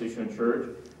 male-dominated institutional church.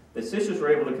 The sisters were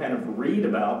able to kind of read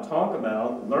about, talk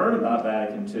about, learn about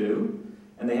Vatican II,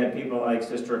 and they had people like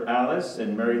Sister Alice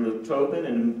and Mary Luke Tobin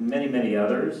and many, many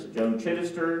others, Joan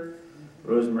Chittister,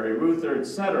 Rosemary Ruther,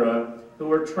 etc., who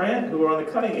were on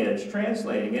the cutting edge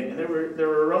translating it, and there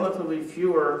were relatively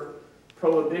fewer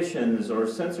prohibitions or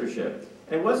censorship.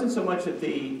 And it wasn't so much that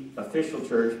the official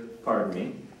church, pardon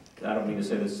me, I don't mean to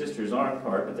say the sisters aren't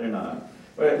part, but they're not.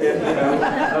 But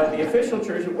the official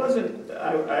church, it wasn't,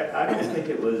 I don't think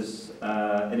it was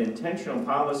an intentional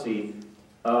policy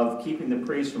of keeping the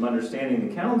priests from understanding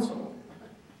the council.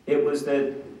 It was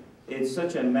that it's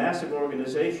such a massive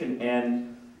organization, and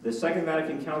the Second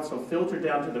Vatican Council filtered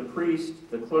down to the priest,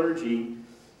 the clergy,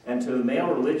 and to the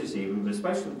male religious even, but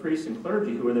especially the priests and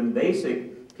clergy, who were the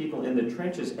basic people in the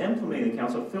trenches implementing the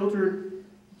council, filtered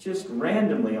just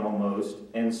randomly almost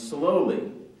and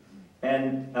slowly.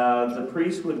 And the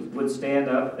priests would stand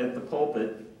up at the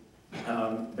pulpit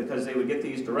because they would get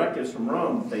these directives from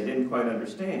Rome that they didn't quite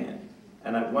understand.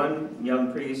 And one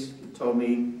young priest told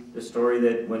me the story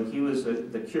that when he was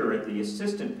the curate, the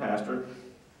assistant pastor,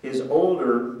 his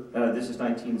older, this is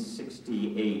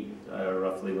 1968,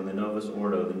 roughly, when the Novus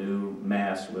Ordo, the new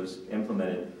Mass, was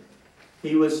implemented.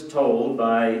 He was told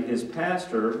by his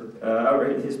pastor,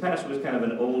 his pastor was kind of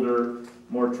an older,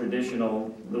 more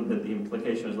traditional, a little bit, the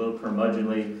implication was a little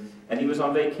curmudgeonly, and he was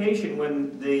on vacation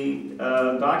when the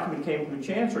document came from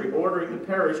Chancery ordering the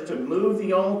parish to move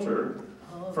the altar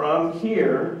from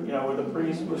here, you know, where the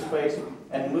priest was facing,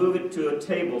 and move it to a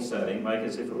table setting, like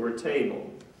as if it were a table.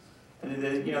 And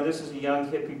you know, this is a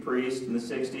young hippie priest in the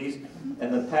 60s,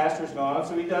 and the pastor's gone,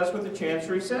 so he does what the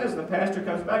Chancery says. And the pastor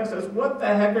comes back and says, "What the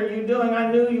heck are you doing?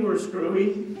 I knew you were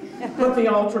screwy. Put the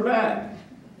altar back."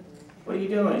 "What are you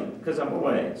doing?" "Because I'm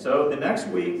away." So the next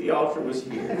week, the altar was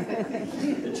here.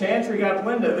 The Chancery got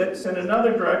wind of it, sent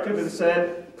another directive and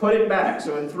said, "Put it back."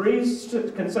 So in 3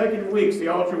 consecutive weeks, the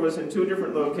altar was in 2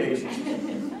 different locations,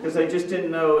 because they just didn't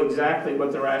know exactly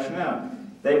what the rationale.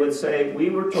 They would say, "We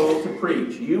were told to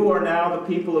preach. You are now the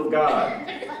people of God.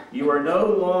 You are no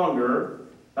longer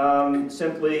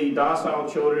simply docile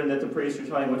children that the priests are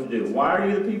telling you what to do. Why are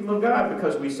you the people of God?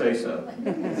 Because we say so."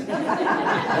 And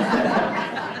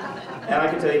I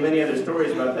can tell you many other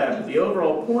stories about that. But the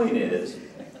overall point is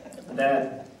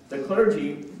that the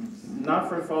clergy, not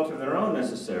for a fault of their own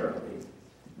necessarily,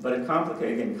 but a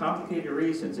complicated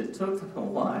reasons, it took them a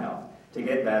while to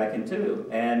get Vatican II.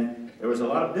 And there was a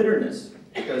lot of bitterness,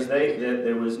 because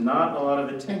there was not a lot of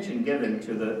attention given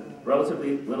to the,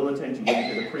 relatively little attention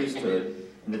given to the priesthood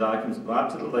in the documents, a lot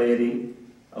to the laity,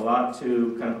 a lot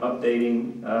to kind of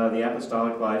updating the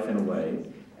apostolic life in a way.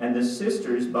 And the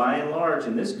sisters, by and large,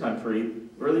 in this country,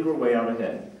 really were way out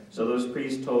ahead. So those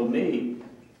priests told me,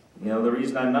 you know, the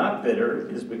reason I'm not bitter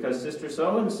is because Sister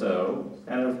So-and-so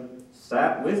kind of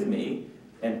sat with me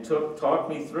and talked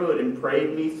me through it and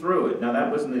prayed me through it. Now,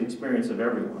 that wasn't the experience of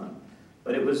everyone.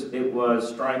 But it was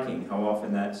striking how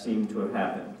often that seemed to have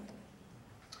happened.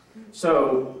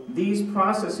 So these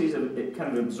processes of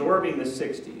kind of absorbing the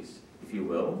 60s, if you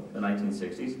will, the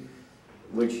 1960s,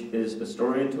 which is a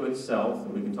story unto itself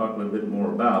that we can talk a little bit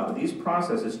more about, but these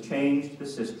processes changed the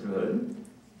sisterhood,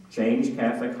 changed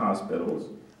Catholic hospitals,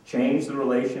 changed the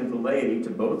relation of the laity to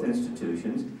both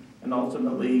institutions, and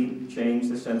ultimately changed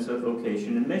the sense of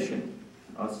vocation and mission.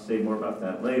 I'll say more about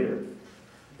that later.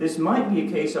 This might be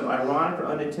a case of ironic or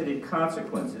unintended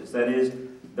consequences. That is,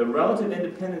 the relative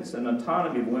independence and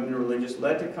autonomy of women religious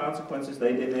led to consequences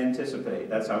they didn't anticipate.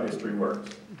 That's how history works.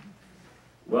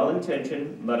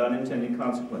 Well-intentioned, but unintended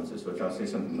consequences, which I'll say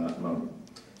something about in a moment.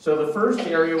 So the first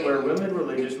area where women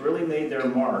religious really made their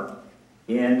mark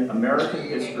in American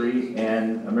history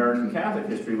and American Catholic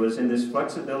history was in this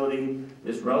flexibility,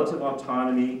 this relative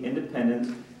autonomy,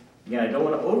 independence. Again, I don't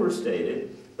want to overstate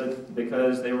it, but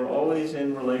because they were always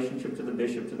in relationship to the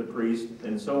bishop, to the priest,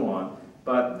 and so on,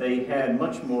 but they had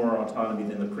much more autonomy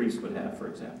than the priest would have, for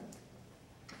example.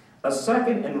 A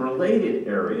second and related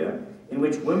area in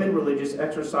which women religious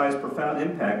exercised profound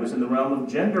impact was in the realm of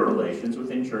gender relations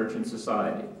within church and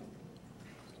society.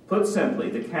 Put simply,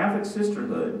 the Catholic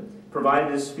sisterhood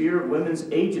provided a sphere of women's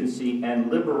agency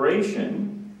and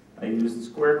liberation. I use the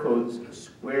scare quotes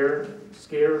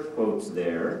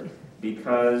there,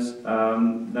 because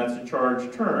that's a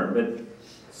charged term, but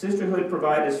sisterhood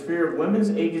provided a sphere of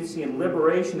women's agency and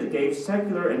liberation that gave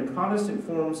secular and Protestant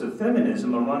forms of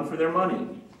feminism a run for their money.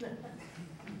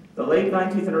 The late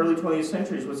 19th and early 20th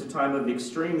centuries was a time of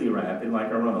extremely rapid, like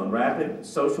our own, rapid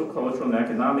social, cultural, and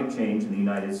economic change in the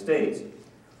United States,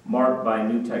 marked by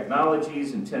new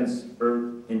technologies, intense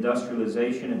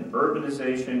industrialization and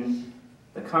urbanization,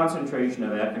 the concentration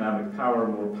of economic power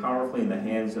more powerfully in the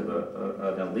hands of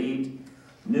an elite,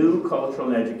 new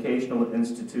cultural and educational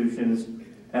institutions,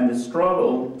 and the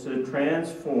struggle to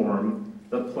transform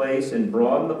the place and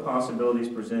broaden the possibilities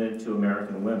presented to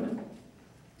American women.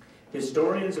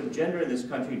 Historians of gender in this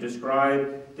country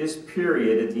describe this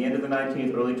period at the end of the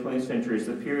 19th, early 20th century as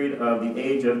the period of the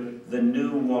age of the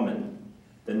new woman.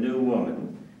 The new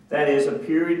woman. That is, a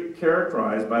period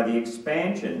characterized by the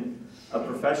expansion of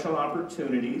professional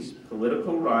opportunities,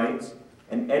 political rights,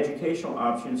 and educational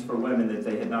options for women that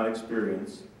they had not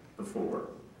experienced before.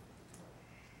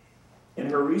 In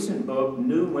her recent book,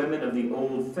 New Women of the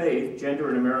Old Faith, Gender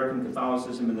in American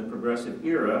Catholicism in the Progressive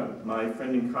Era, my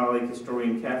friend and colleague,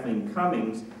 historian Kathleen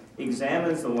Cummings,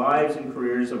 examines the lives and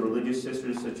careers of religious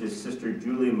sisters such as Sister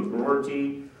Julia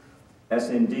McGroarty,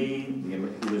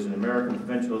 SND, who was an American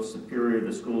Provincial Superior of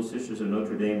the School Sisters of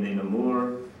Notre Dame de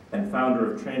Namur, and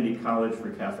founder of Trinity College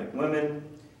for Catholic Women,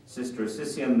 Sister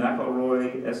Cecilia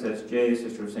McElroy, SSJ,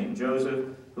 Sister of St. Joseph,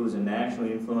 who was a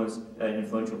nationally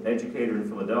influential educator in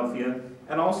Philadelphia,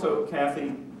 and also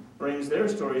Kathy brings their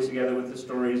stories together with the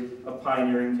stories of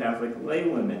pioneering Catholic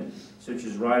laywomen, such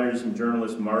as writers and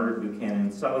journalists Margaret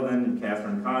Buchanan Sullivan and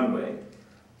Catherine Conway.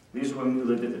 These are women who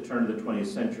lived at the turn of the 20th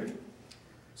century.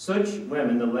 Such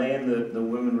women, the lay and the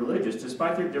women religious,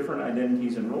 despite their different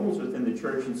identities and roles within the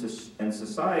church and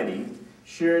society,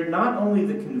 shared not only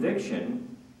the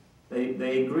conviction,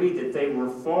 they agreed that they were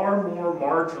far more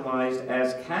marginalized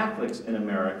as Catholics in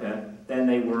America than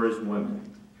they were as women.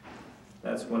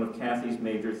 That's one of Kathy's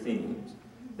major themes,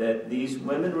 that these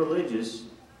women religious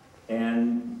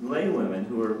and lay women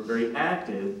who are very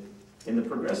active in the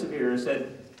progressive era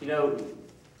said, you know,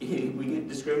 we get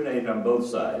discriminated on both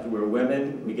sides. We're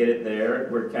women, we get it there.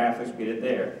 We're Catholics, we get it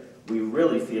there. We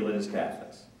really feel it as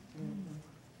Catholics.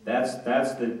 That's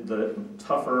the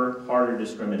tougher, harder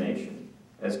discrimination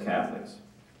as Catholics.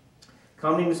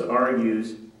 Cummings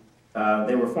argues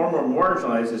they were far more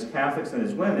marginalized as Catholics than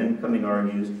as women, Cummings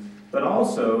argues, but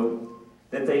also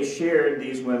that they shared,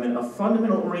 these women, a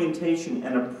fundamental orientation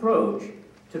and approach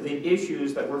to the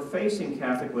issues that were facing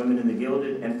Catholic women in the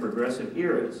Gilded and Progressive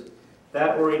eras.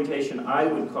 That orientation I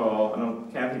would call, I know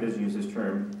Kathy doesn't use this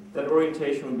term, that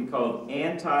orientation would be called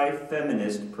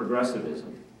anti-feminist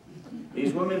progressivism.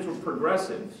 These women were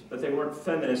progressives, but they weren't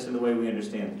feminists in the way we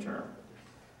understand the term.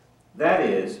 That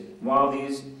is, while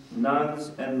these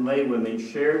nuns and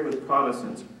laywomen shared with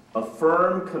Protestants a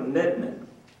firm commitment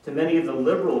to many of the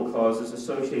liberal causes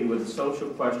associated with the social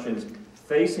questions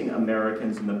facing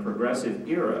Americans in the progressive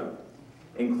era,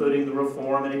 including the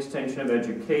reform and extension of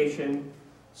education,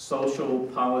 social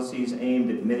policies aimed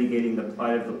at mitigating the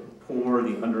plight of the poor,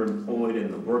 the underemployed,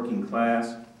 and the working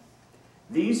class.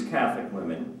 These Catholic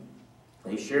women,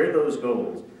 they shared those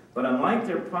goals, but unlike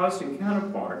their Protestant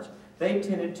counterparts, they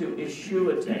tended to eschew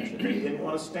attention. They didn't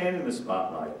want to stand in the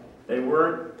spotlight. They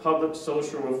weren't public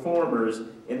social reformers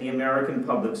in the American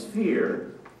public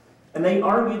sphere, and they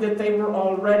argued that they were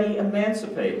already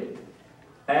emancipated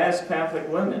as Catholic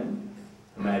women,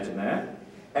 imagine that,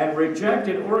 and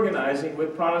rejected organizing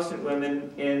with Protestant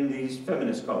women in these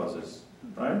feminist causes,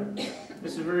 right?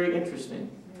 This is very interesting.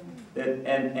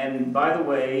 And by the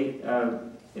way,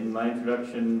 in my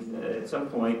introduction at some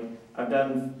point, I've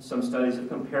done some studies of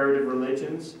comparative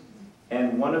religions,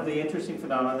 and one of the interesting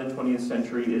phenomena in the 20th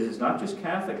century is it's not just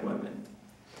Catholic women,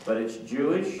 but it's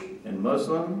Jewish and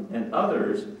Muslim and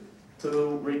others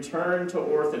who return to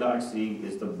orthodoxy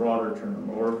is the broader term,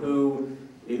 or who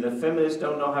the feminists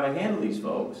don't know how to handle these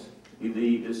folks,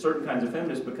 the certain kinds of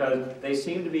feminists, because they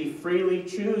seem to be freely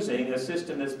choosing a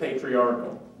system that's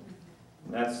patriarchal.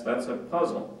 That's a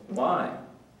puzzle. Why?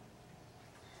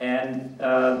 And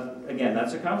again,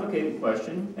 that's a complicated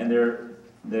question, and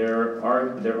there are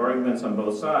arguments on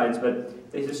both sides,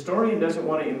 but the historian doesn't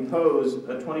want to impose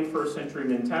a 21st century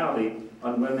mentality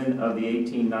on women of the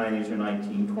 1890s or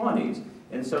 1920s.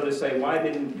 And so to say, why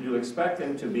didn't you expect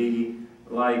them to be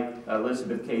like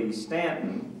Elizabeth Cady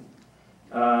Stanton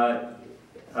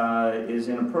is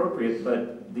inappropriate,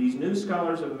 but these new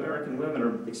scholars of American women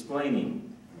are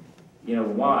explaining, you know,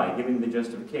 why, giving the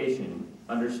justification,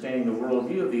 understanding the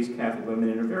worldview of these Catholic women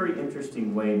in a very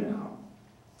interesting way now.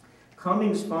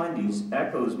 Cummings' findings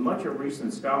echoes much of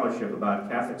recent scholarship about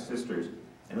Catholic sisters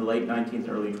in the late 19th,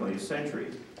 early 20th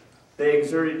century. They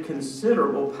exerted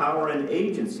considerable power and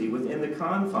agency within the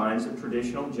confines of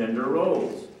traditional gender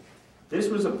roles. This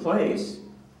was a place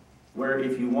where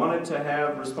if you wanted to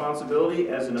have responsibility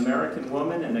as an American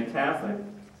woman and a Catholic,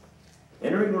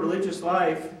 entering religious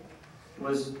life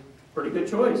was a pretty good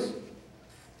choice.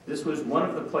 This was one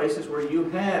of the places where you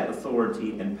had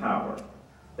authority and power.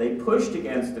 They pushed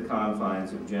against the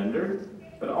confines of gender,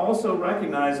 but also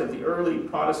recognized that the early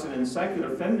Protestant and secular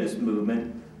feminist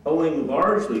movement, owing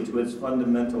largely to its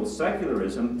fundamental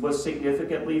secularism, was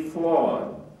significantly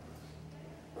flawed.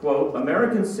 Quote,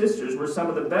 American sisters were some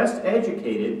of the best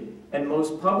educated and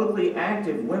most publicly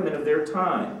active women of their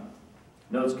time,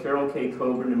 notes Carol K.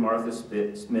 Coburn and Martha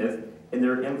Smith in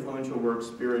their influential work,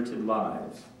 Spirited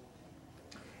Lives.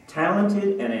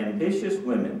 Talented and ambitious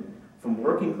women from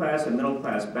working class and middle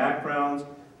class backgrounds,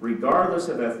 regardless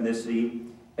of ethnicity,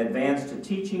 advanced to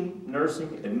teaching,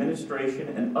 nursing, administration,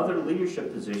 and other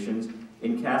leadership positions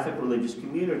in Catholic religious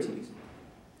communities.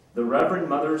 The Reverend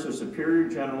Mothers or Superior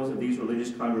Generals of these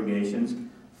religious congregations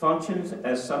functioned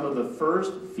as some of the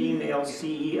first female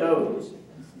CEOs,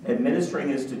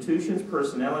 administering institutions,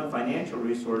 personnel, and financial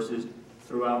resources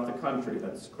throughout the country.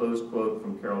 That's a close quote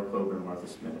from Carol Coburn and Martha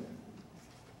Smith.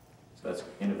 So that's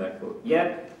the end of that quote.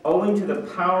 Yet, owing to the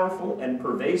powerful and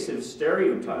pervasive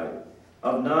stereotype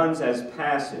of nuns as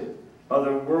passive,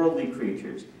 otherworldly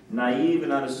creatures, naive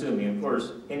and unassuming. Of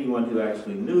course, anyone who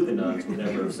actually knew the nuns would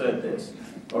never have said this,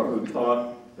 or who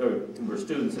taught or who were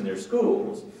students in their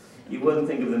schools, you wouldn't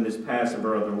think of them as passive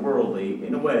or otherworldly.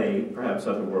 In a way, perhaps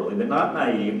otherworldly, but not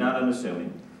naive, not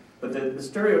unassuming. But the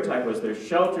stereotype was they're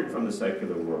sheltered from the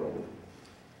secular world.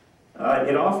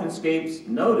 It often escapes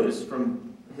notice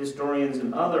from historians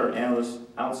and other analysts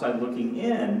outside looking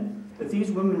in that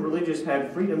these women religious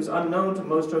had freedoms unknown to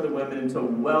most other women until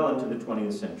well into the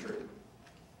 20th century.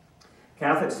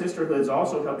 Catholic sisterhoods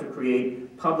also helped to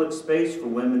create public space for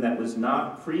women that was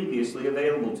not previously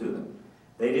available to them.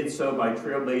 They did so by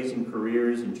trailblazing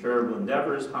careers in charitable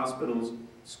endeavors, hospitals,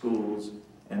 schools,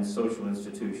 and social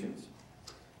institutions.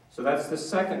 So that's the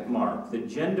second mark, the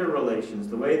gender relations,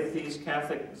 the way that these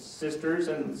Catholic sisters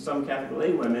and some Catholic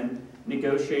lay women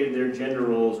negotiated their gender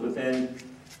roles within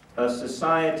a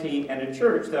society and a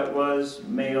church that was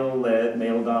male-led,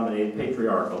 male-dominated,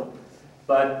 patriarchal,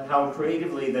 but how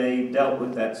creatively they dealt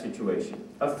with that situation.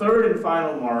 A third and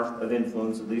final mark of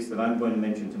influence, at least that I'm going to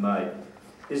mention tonight,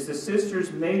 is the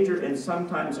sisters' major and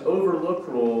sometimes overlooked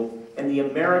role in the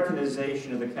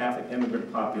Americanization of the Catholic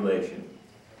immigrant population.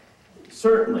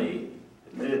 Certainly,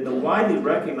 the widely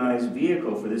recognized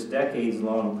vehicle for this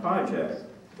decades-long project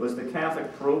was the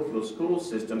Catholic parochial school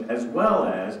system, as well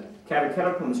as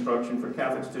catechetical instruction for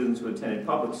Catholic students who attended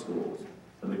public schools.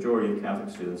 The majority of Catholic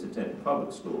students attended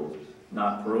public schools,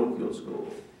 not parochial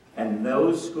schools. And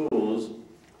those schools,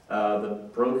 the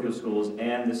parochial schools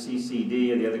and the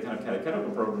CCD and the other kind of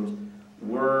catechetical programs,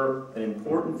 were an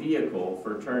important vehicle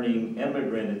for turning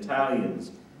immigrant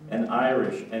Italians and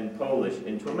Irish and Polish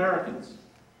into Americans.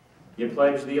 You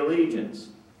pledged the allegiance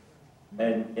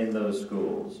in those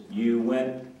schools. You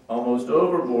went almost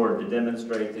overboard to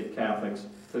demonstrate that Catholics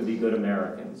could be good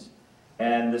Americans.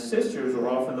 And the sisters were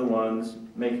often the ones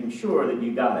making sure that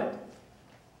you got it.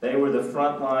 They were the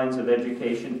front lines of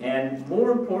education, and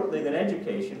more importantly than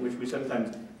education, which we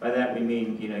sometimes, by that we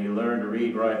mean, you learn to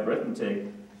read, write, arithmetic,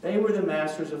 they were the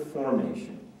masters of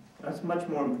formation. That's much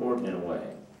more important in a way.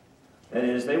 That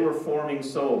is, they were forming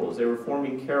souls, they were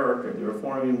forming character, they were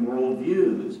forming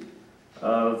worldviews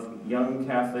of young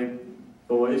Catholic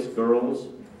boys, girls,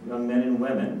 young men and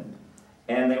women,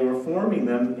 and they were forming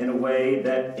them in a way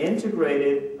that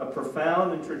integrated a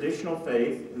profound and traditional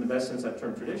faith, in the best sense of that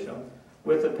term, traditional,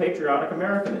 with a patriotic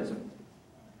Americanism.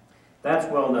 That's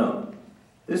well known.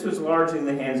 This was largely in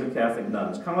the hands of Catholic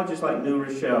nuns. Colleges like New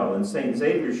Rochelle and St.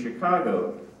 Xavier's,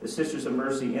 Chicago, the Sisters of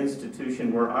Mercy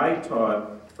institution where I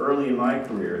taught early in my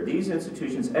career. These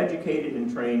institutions educated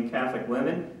and trained Catholic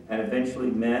women and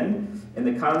eventually men in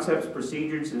the concepts,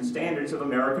 procedures, and standards of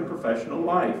American professional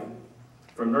life,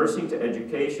 from nursing to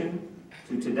education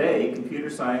to today, computer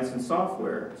science and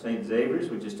software. St. Xavier's,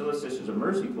 which is still a Sisters of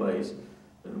Mercy place,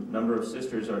 the number of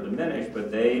sisters are diminished,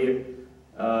 but they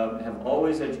have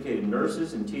always educated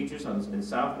nurses and teachers in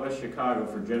Southwest Chicago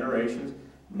for generations.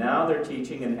 Now they're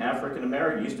teaching in African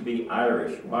American, used to be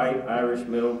Irish, white, Irish,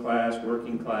 middle class,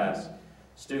 working class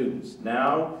students.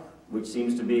 Now, which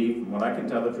seems to be, from what I can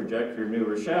tell, the trajectory of New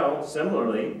Rochelle,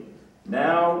 similarly,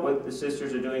 now what the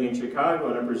sisters are doing in Chicago,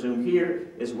 and I presume here,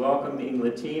 is welcoming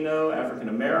Latino, African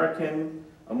American,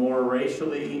 a more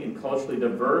racially and culturally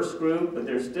diverse group, but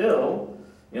they're still,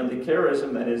 the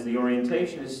charism, that is, the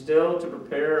orientation, is still to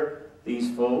prepare these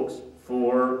folks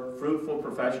for fruitful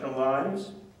professional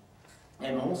lives,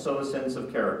 and also a sense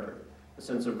of character, a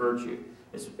sense of virtue.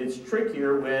 It's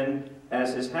trickier when,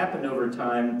 as has happened over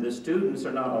time, the students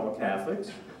are not all Catholics.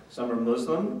 Some are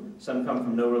Muslim, some come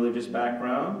from no religious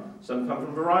background, some come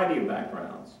from a variety of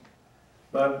backgrounds.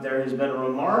 But there has been a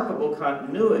remarkable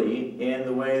continuity in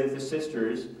the way that the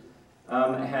sisters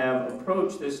have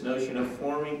approached this notion of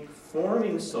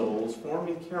forming souls,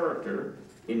 forming character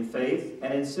in faith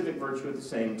and in civic virtue at the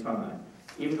same time,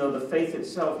 even though the faith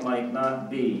itself might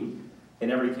not be, in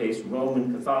every case,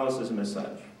 Roman Catholicism as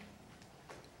such.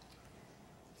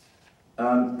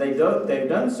 They've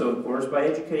done so, of course, by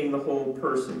educating the whole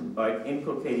person, by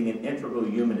inculcating an integral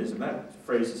humanism. That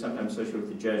phrase is sometimes associated with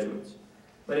the Jesuits,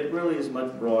 but it really is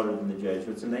much broader than the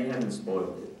Jesuits, and they haven't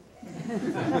spoiled it.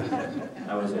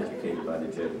 I was educated by the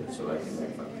Jesuits, so I can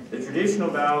make fun. The traditional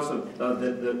vows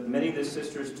that many of the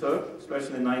sisters took,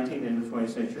 especially in the 19th and the 20th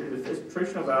century, the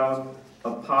traditional vows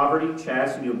of poverty,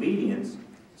 chastity, and obedience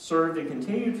served and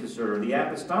continue to serve the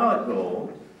apostolic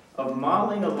goal of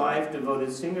modeling a life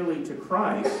devoted singularly to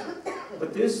Christ,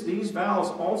 but these vows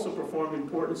also performed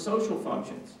important social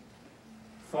functions,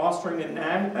 fostering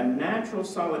a natural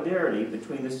solidarity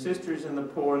between the sisters and the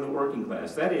poor and the working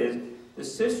class. That is, the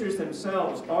sisters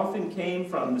themselves often came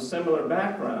from the similar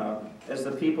background as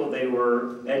the people they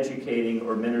were educating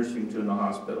or ministering to in the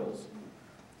hospitals.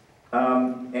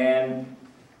 And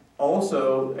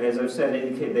also, as I've said,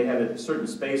 indicate they had a certain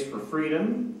space for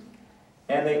freedom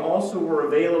And they also were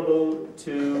available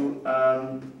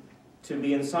to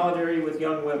be in solidarity with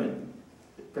young women,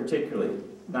 particularly.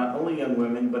 Not only young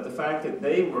women, but the fact that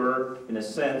they were, in a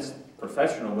sense,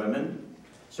 professional women,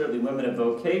 certainly women of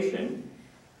vocation,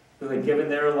 who had given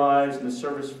their lives in the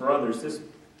service for others. This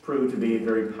proved to be a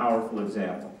very powerful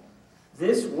example.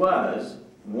 This was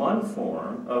one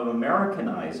form of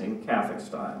Americanizing Catholic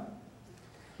style.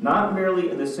 Not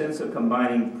merely in the sense of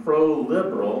combining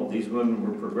pro-liberal, these women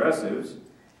were progressives,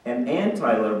 and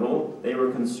anti-liberal, they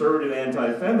were conservative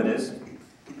anti-feminist,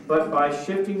 but by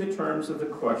shifting the terms of the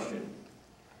question.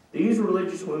 These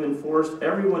religious women forced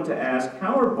everyone to ask,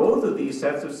 how are both of these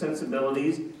sets of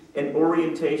sensibilities and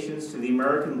orientations to the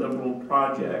American liberal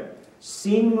project,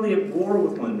 seemingly at war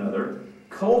with one another,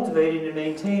 cultivated and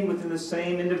maintained within the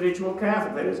same individual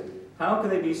Catholic? That is, how can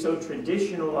they be so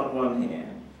traditional on one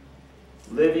hand,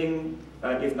 living,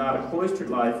 if not a cloistered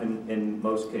life in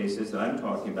most cases that I'm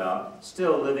talking about,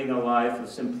 still living a life of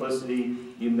simplicity,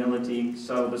 humility,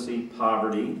 celibacy,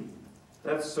 poverty?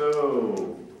 That's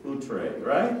so outre,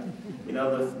 right? You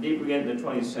know, the deeper we get in the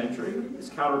 20th century, it's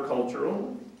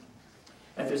countercultural.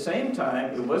 At the same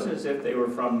time, it wasn't as if they were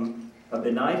from a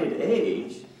benighted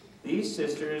age. These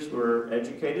sisters were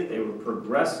educated, they were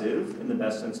progressive in the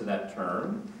best sense of that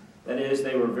term. That is,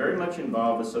 they were very much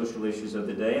involved with social issues of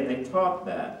the day, and they taught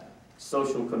that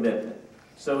social commitment.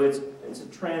 So it's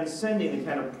transcending the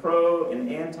kind of pro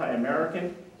and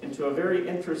anti-American into a very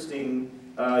interesting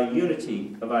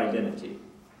unity of identity,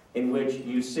 in which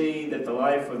you see that the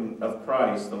life of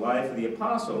Christ, the life of the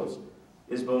apostles,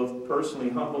 is both personally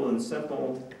humble and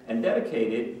simple and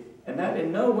dedicated, and that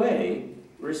in no way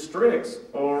restricts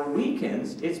or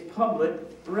weakens its public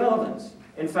relevance.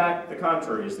 In fact, the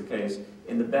contrary is the case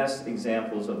in the best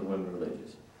examples of the women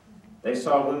religious. They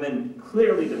saw women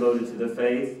clearly devoted to the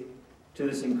faith, to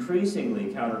this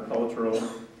increasingly countercultural,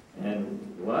 and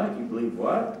what? You believe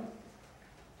what?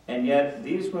 And yet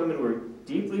these women were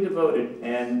deeply devoted,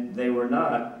 and they were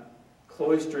not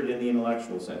cloistered in the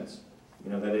intellectual sense.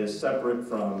 You know, that is, separate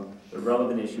from the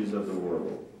relevant issues of the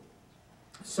world.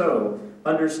 So,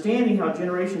 understanding how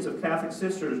generations of Catholic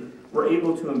sisters were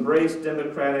able to embrace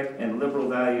democratic and liberal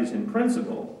values in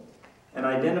principle, and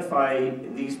identify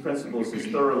these principles as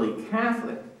thoroughly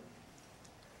Catholic,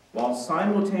 while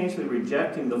simultaneously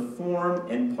rejecting the form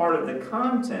and part of the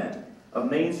content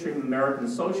of mainstream American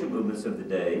social movements of the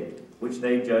day, which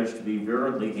they judged to be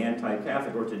virulently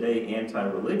anti-Catholic or today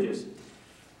anti-religious.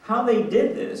 How they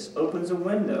did this opens a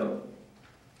window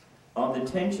on the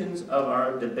tensions of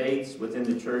our debates within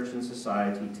the church and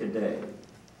society today,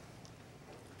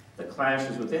 the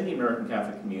clashes within the American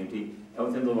Catholic community and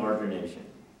within the larger nation.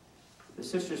 The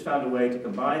sisters found a way to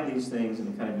combine these things in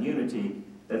a kind of unity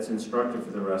that's instructive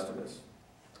for the rest of us.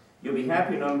 You'll be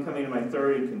happy to know I'm coming to my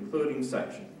third and concluding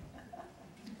section.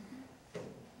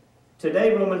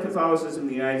 Today, Roman Catholicism in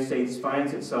the United States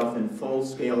finds itself in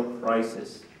full-scale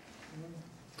crisis.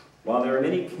 While there are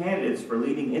many candidates for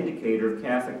leading indicator of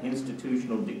Catholic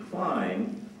institutional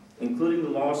decline, including the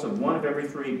loss of 1 of every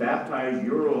 3 baptized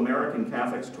Euro-American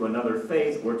Catholics to another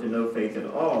faith or to no faith at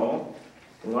all,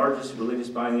 the largest religious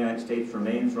body in the United States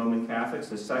remains Roman Catholics.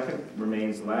 The second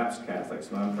remains lapsed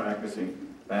Catholics, non-practicing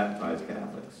baptized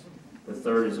Catholics. The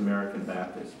third is American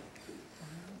Baptists.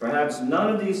 Perhaps none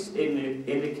of these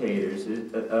indicators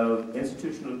of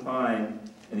institutional decline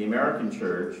in the American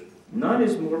church, none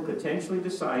is more potentially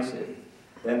decisive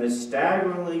than the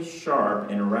staggeringly sharp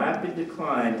and rapid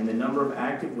decline in the number of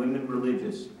active women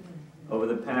religious over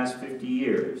the past 50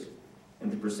 years,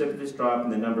 and the precipitous drop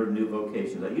in the number of new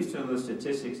vocations. I used to know the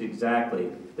statistics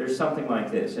exactly. There's something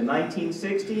like this. In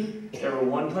 1960, there were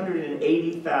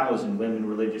 180,000 women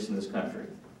religious in this country.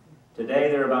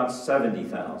 Today, there are about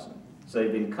 70,000. So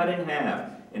they've been cut in half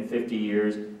in 50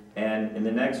 years, and in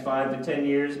the next 5 to 10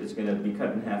 years, it's going to be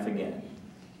cut in half again.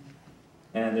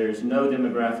 And there's no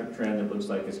demographic trend that looks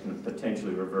like it's going to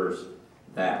potentially reverse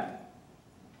that.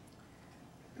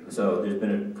 So there's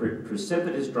been a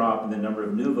precipitous drop in the number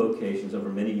of new vocations over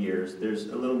many years. There's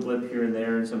a little blip here and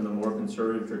there in some of the more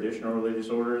conservative traditional religious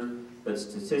orders, but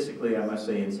statistically, I must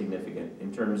say, insignificant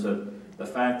in terms of the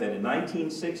fact that in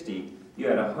 1960, you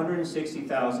had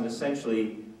 160,000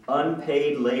 essentially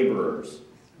unpaid laborers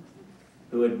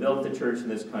who had built the church in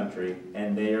this country,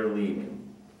 and they are leaving.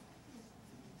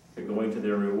 They're going to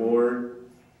their reward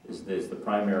is the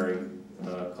primary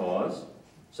cause.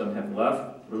 Some have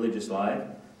left religious life,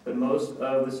 but most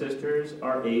of the sisters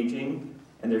are aging,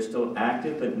 and they're still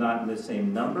active, but not in the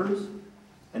same numbers.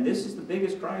 And this is the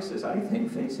biggest crisis, I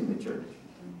think, facing the church,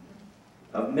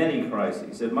 of many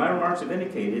crises. As my remarks have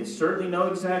indicated, it's certainly no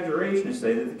exaggeration to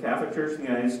say that the Catholic Church in the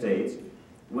United States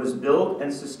was built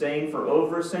and sustained for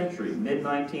over a century,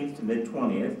 mid-19th to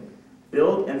mid-20th,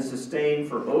 built and sustained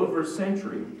for over a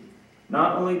century,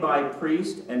 not only by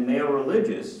priest and male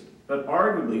religious, but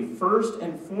arguably first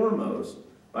and foremost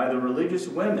by the religious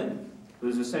women,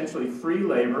 whose essentially free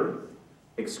labor,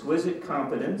 exquisite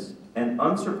competence, and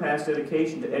unsurpassed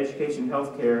dedication to education,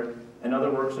 healthcare, and other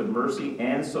works of mercy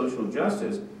and social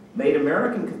justice made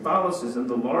American Catholicism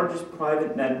the largest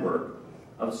private network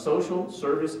of social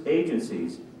service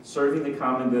agencies serving the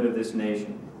common good of this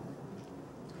nation.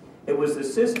 It was the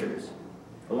sisters,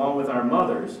 along with our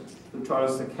mothers, who taught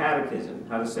us the catechism,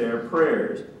 how to say our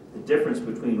prayers, the difference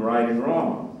between right and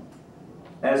wrong.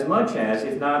 As much as,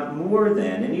 if not more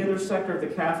than, any other sector of the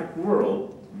Catholic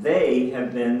world, they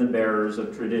have been the bearers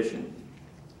of tradition.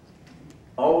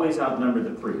 Always outnumbered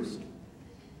the priest.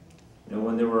 You know,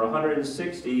 when there were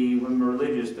 160 women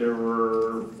religious, there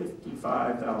were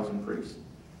 55,000 priests.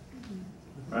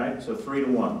 Right? So 3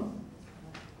 to 1.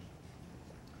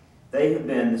 They have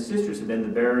been, the sisters have been the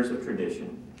bearers of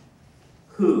tradition.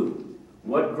 Who,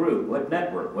 what group, what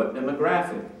network, what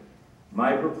demographic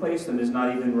might replace them is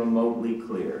not even remotely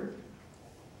clear.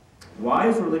 Why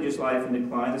is religious life in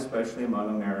decline, especially among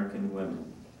American women?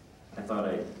 I thought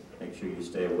I'd make sure you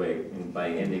stay awake by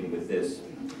ending with this.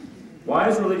 Why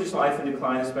is religious life in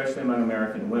decline, especially among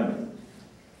American women?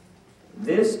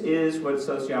 This is what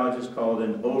sociologists call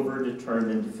an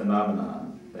overdetermined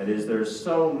phenomenon. That is, there are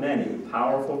so many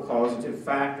powerful causative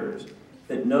factors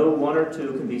that no one or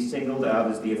two can be singled out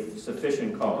as the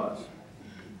sufficient cause.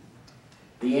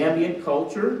 The ambient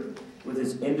culture, with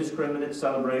its indiscriminate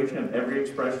celebration of every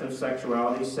expression of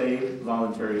sexuality save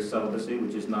voluntary celibacy,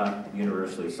 which is not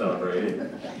universally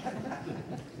celebrated.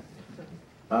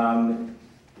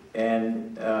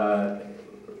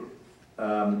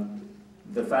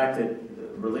 The fact that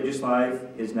religious life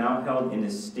is now held in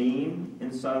esteem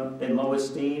in low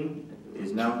esteem,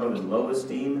 is now held in low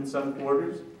esteem in some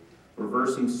quarters,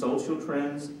 reversing social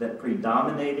trends that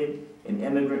predominated in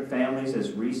immigrant families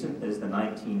as recent as the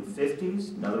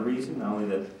 1950s. Another reason, not only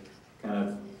the kind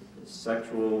of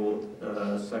sexually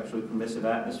permissive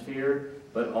atmosphere,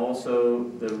 but also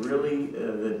the really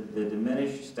the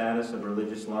diminished status of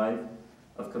religious life,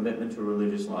 of commitment to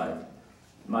religious life.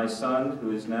 My son,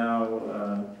 who is now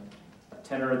a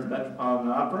tenor at the Metropolitan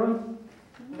Opera,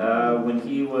 when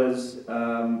he was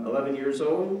 11 years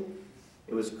old,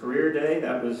 it was career day.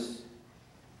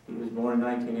 He was born in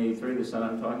 1983, the son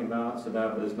I'm talking about, so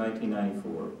that was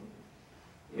 1994.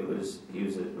 He was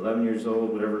 11 years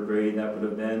old, whatever grade that would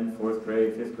have been, 4th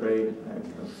grade, 5th grade,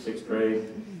 6th grade.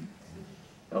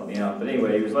 Help me out. But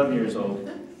anyway, he was 11 years old,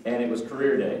 and it was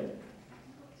career day.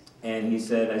 And I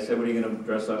said, what are you going to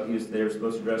dress up? They were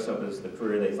supposed to dress up as the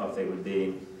career they thought they would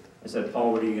be. I said,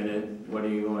 Paul, what are you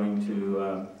going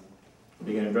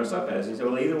to dress up as? He said,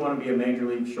 well, I either want to be a major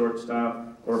league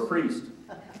shortstop or a priest.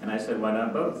 And I said, why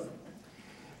not both?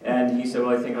 And he said,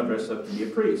 well, I think I'll dress up to be a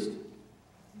priest.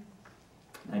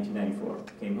 1994.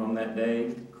 Came home that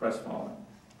day, crestfallen.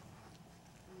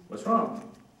 What's wrong?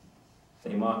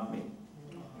 They mocked me.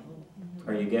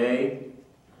 Are you gay?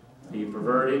 Are you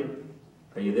perverted?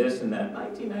 Are you this and that?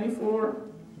 1994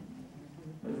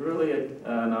 was really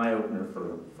an eye-opener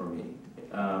for me.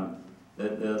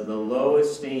 The low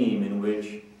esteem in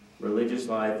which religious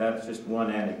life, that's just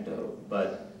one anecdote,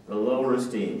 but the lower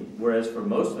esteem, whereas for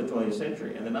most of the 20th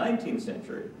century and the 19th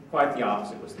century, quite the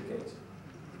opposite was the case.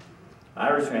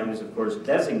 Irish families, of course,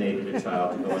 designated a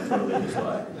child to go into religious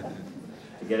life,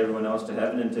 to get everyone else to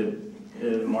heaven and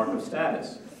to mark of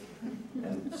status.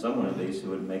 And someone at least who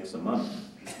would make some money.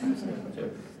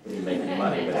 They didn't make any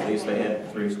money, but at least they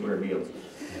had 3 square meals.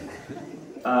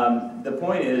 The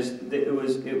point is that it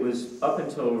was up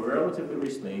until relatively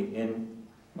recently in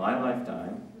my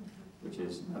lifetime, which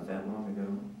is not that long ago,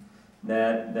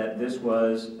 that this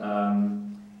was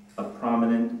a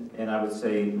prominent, and I would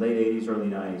say late 80s, early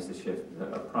 90s, the shift,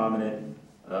 a prominent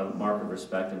mark of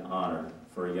respect and honor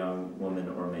for a young woman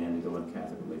or man to go into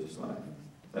Catholic religious life.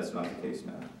 That's not the case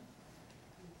now.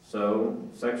 So,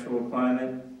 sexual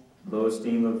climate, low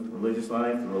esteem of religious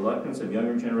life, the reluctance of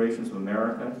younger generations of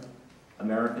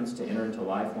Americans to enter into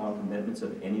lifelong commitments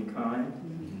of any kind,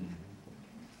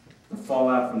 the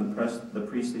fallout from the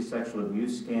priestly sexual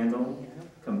abuse scandal,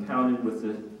 compounded with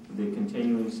the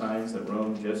continuing signs that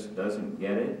Rome just doesn't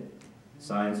get it,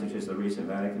 signs such as the recent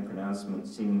Vatican pronouncement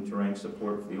seeming to rank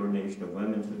support for the ordination of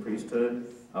women to the priesthood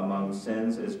among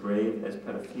sins as grave as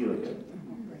pedophilia.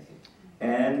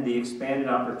 And the expanded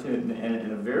opportunity,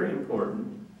 and a very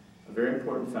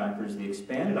important factor is the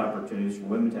expanded opportunities for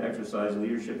women to exercise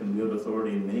leadership and wield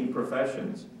authority in many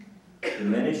professions,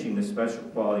 diminishing the special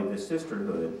quality of the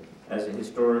sisterhood as a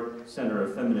historic center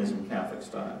of feminism Catholic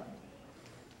style.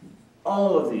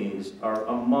 All of these are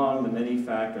among the many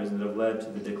factors that have led to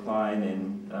the decline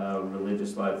in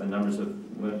religious life, the numbers of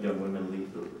young women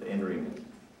entering it,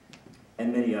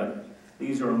 and many others.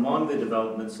 These are among the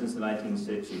developments since the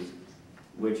 1960s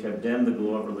which have dimmed the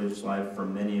glow of religious life for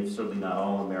many, if certainly not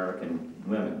all, American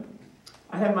women.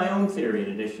 I have my own theory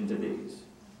in addition to these,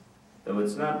 though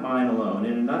it's not mine alone.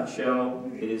 In a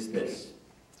nutshell, it is this: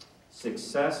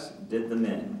 success did them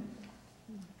in.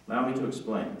 Allow me to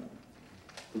explain.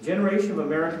 The generation of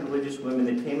American religious women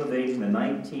that came of age in the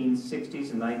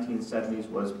 1960s and 1970s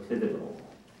was pivotal.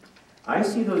 I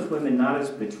see those women not as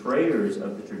betrayers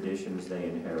of the traditions they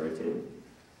inherited,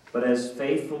 but as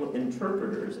faithful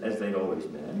interpreters, as they'd always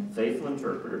been, faithful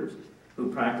interpreters who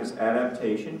practice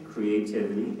adaptation,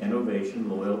 creativity, innovation,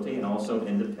 loyalty, and also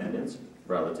independence,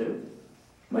 relative,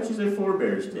 much as their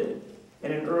forebears did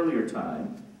in an earlier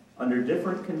time, under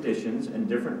different conditions and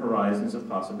different horizons of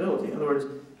possibility. In other words,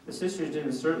 the sisters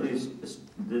didn't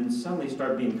suddenly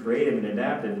start being creative and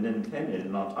adaptive and independent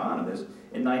and autonomous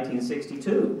in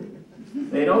 1962.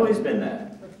 They'd always been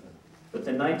that. But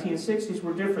the 1960s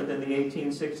were different than the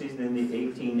 1860s and the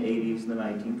 1880s and the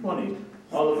 1920s,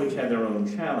 all of which had their own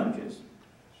challenges.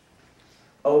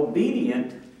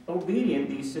 Obedient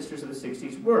these sisters of the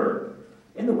 60s were,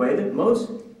 in the way that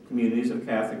most communities of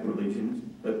Catholic religions,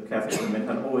 Catholic women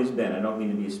have always been. I don't mean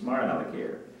to be a smart aleck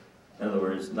here. In other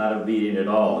words, not obedient at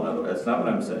all. In other words, that's not what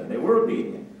I'm saying. They were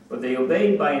obedient, but they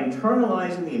obeyed by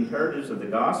internalizing the imperatives of the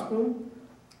gospel,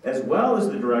 as well as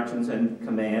the directions and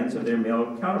commands of their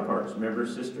male counterparts. Remember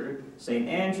Sister St.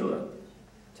 Angela,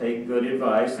 take good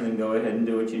advice and then go ahead and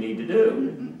do what you need to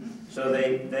do. So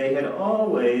they had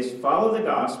always followed the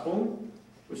gospel,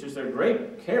 which is their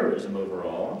great charism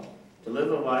overall, to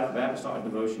live a life of apostolic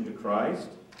devotion to Christ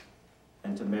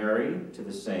and to Mary, to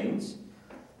the saints,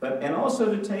 and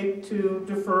also to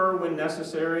defer when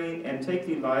necessary and take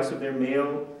the advice of their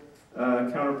male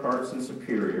counterparts and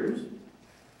superiors,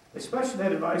 especially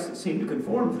that advice that seemed to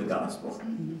conform to the gospel.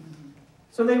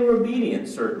 So they were obedient,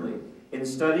 certainly, in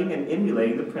studying and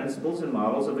emulating the principles and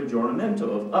models of aggiornamento,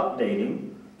 of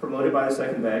updating, promoted by the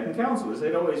Second Vatican Council, as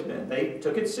they'd always been. They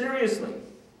took it seriously.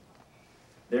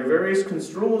 Their various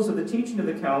construals of the teaching of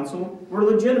the Council were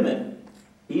legitimate,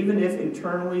 even if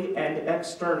internally and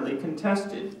externally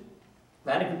contested.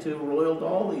 Vatican II roiled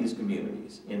all these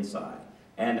communities, inside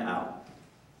and out.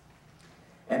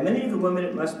 And many of the women,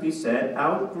 it must be said,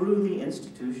 outgrew the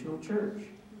institutional church,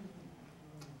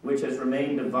 which has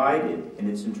remained divided in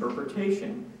its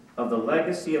interpretation of the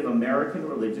legacy of American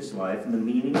religious life and the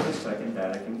meaning of the Second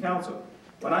Vatican Council.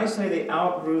 When I say they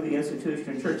outgrew the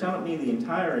institutional church, I don't mean the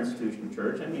entire institutional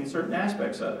church, I mean certain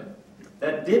aspects of it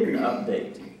that didn't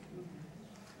update.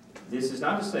 This is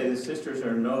not to say the sisters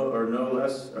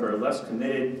are less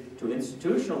committed to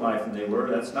institutional life than they were.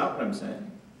 That's not what I'm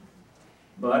saying.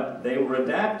 But they were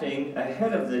adapting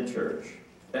ahead of the church,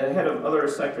 ahead of other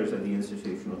sectors of the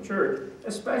institutional church,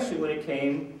 especially when it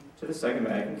came to the Second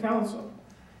Vatican Council.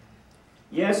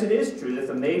 Yes, it is true that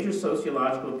the major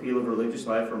sociological appeal of religious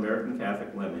life for American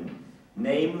Catholic women,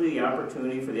 namely the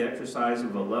opportunity for the exercise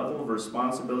of a level of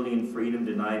responsibility and freedom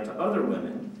denied to other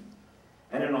women,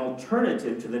 and an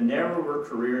alternative to the narrower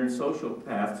career and social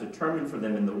path determined for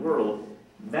them in the world,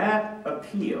 that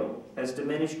appeal has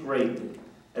diminished greatly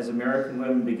as American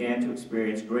women began to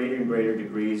experience greater and greater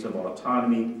degrees of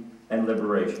autonomy and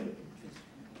liberation.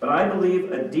 But I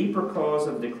believe a deeper cause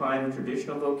of decline of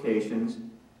traditional vocations,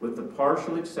 with the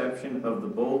partial exception of the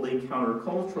boldly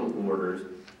countercultural orders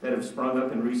that have sprung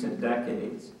up in recent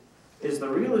decades, is the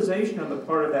realization on the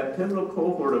part of that pivotal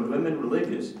cohort of women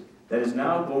religious that is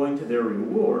now going to their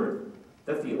reward,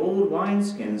 that the old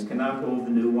wineskins cannot hold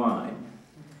the new wine,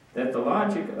 that the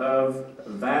logic of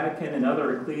Vatican and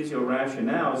other ecclesial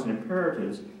rationales and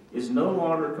imperatives is no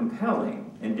longer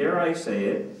compelling, and dare I say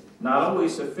it, not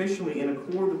always sufficiently in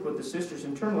accord with what the sisters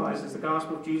internalize as the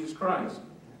gospel of Jesus Christ.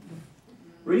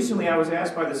 Recently, I was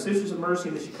asked by the Sisters of Mercy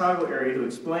in the Chicago area to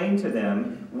explain to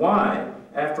them why,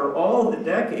 after all the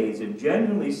decades of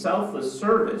genuinely selfless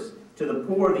service to the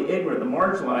poor, the ignorant, the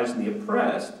marginalized, and the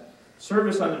oppressed,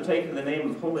 service undertaken in the name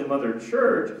of Holy Mother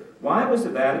Church, why was the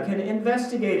Vatican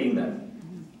investigating them?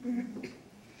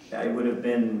 It would have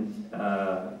been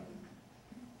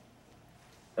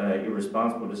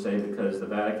irresponsible to say because the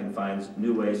Vatican finds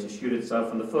new ways to shoot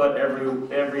itself in the foot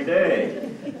every day.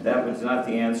 That was not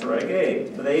the answer I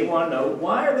gave. But they want to know,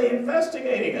 why are they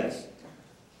investigating us?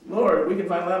 Lord, we can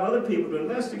find a lot of other people to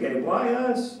investigate. Why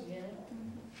us?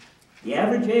 The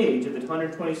average age of the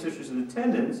 120 sisters in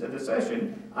attendance at the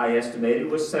session, I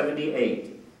estimated, was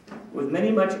 78, with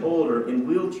many much older in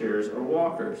wheelchairs or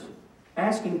walkers.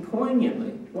 asking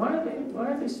poignantly, why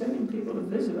are they sending people to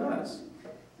visit us?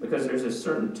 Because there's a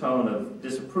certain tone of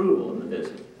disapproval in the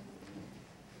visit.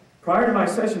 Prior to my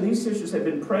session, these sisters had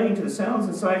been praying to the sounds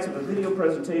and sights of a video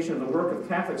presentation of the work of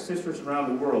Catholic sisters around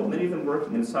the world, many of them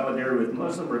working in solidarity with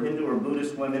Muslim or Hindu or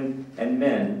Buddhist women and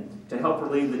men to help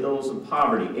relieve the ills of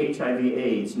poverty,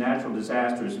 HIV/AIDS, natural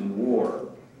disasters, and war.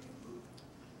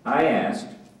 I asked,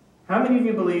 how many of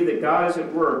you believe that God is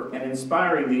at work and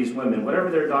inspiring these women, whatever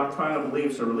their doctrinal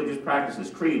beliefs or religious practices,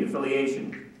 creed,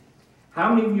 affiliation?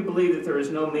 How many of you believe that there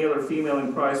is no male or female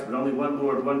in Christ, but only one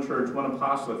Lord, one church, one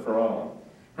apostolate for all?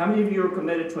 How many of you are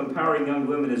committed to empowering young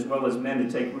women as well as men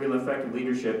to take real effective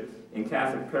leadership in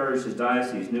Catholic parishes,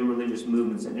 dioceses, new religious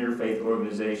movements, and interfaith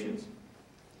organizations?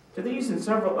 To these and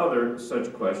several other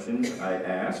such questions I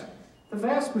asked, the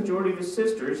vast majority of the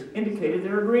sisters indicated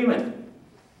their agreement.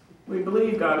 We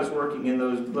believe God is working in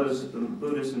those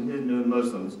Buddhists and Hindu and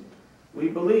Muslims. We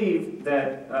believe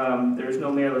that there is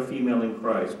no male or female in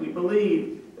Christ. We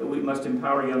believe that we must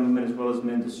empower young women as well as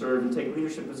men to serve and take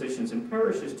leadership positions in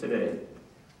parishes today.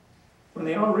 When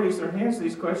they all raised their hands to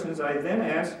these questions, I then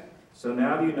asked, so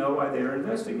now do you know why they are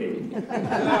investigating?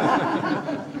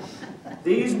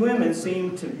 These women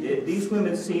seemed to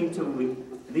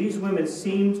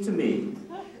me,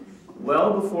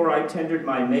 well before I tendered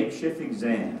my makeshift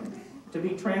exam, to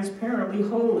be transparently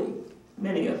holy,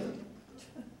 many of them.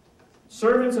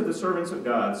 Servants of the servants of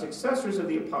God, successors of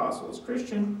the apostles,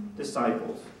 Christian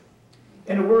disciples.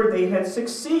 In a word, they had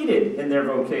succeeded in their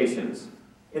vocations,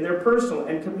 in their personal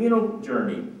and communal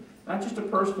journey, not just a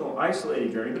personal,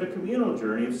 isolated journey, but a communal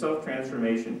journey of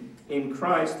self-transformation in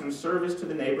Christ through service to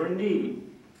the neighbor in need.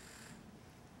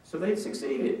 So they'd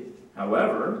succeeded.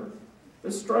 However,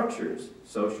 the structures,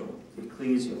 social,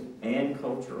 ecclesial, and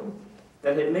cultural,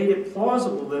 that had made it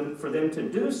plausible for them to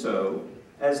do so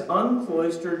as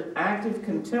uncloistered, active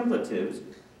contemplatives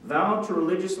vowed to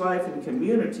religious life and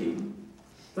community,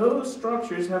 those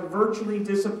structures have virtually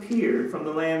disappeared from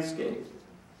the landscape.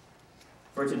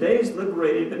 For today's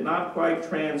liberated but not quite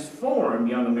transformed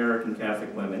young American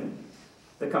Catholic women,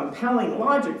 the compelling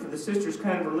logic for the sisters'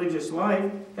 kind of religious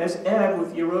life has ebbed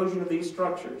with the erosion of these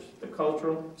structures, the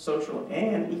cultural, social,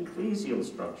 and ecclesial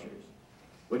structures,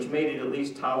 which made it at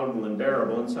least tolerable and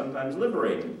bearable and sometimes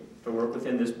liberating to work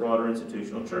within this broader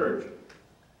institutional church.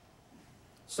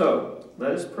 So,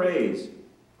 let us praise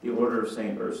the Order of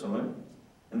St. Ursulines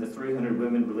and the 300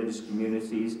 women religious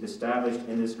communities established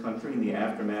in this country in the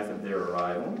aftermath of their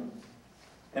arrival,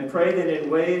 and pray that in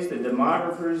ways that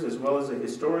demographers as well as the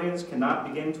historians cannot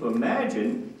begin to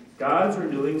imagine, God's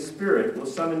renewing spirit will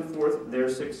summon forth their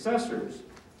successors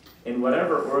in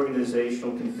whatever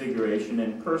organizational configuration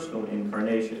and personal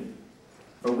incarnation.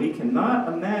 For we cannot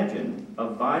imagine a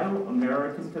vital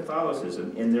American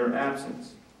Catholicism in their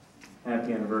absence.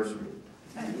 Happy anniversary.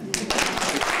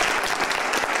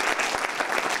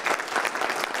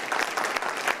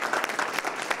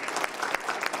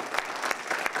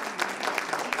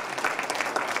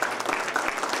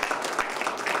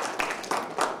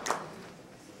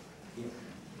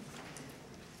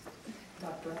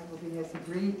 Dr. Appleby has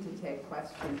agreed to take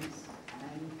questions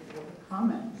and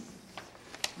comments.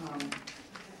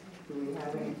 Do we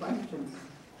have any questions?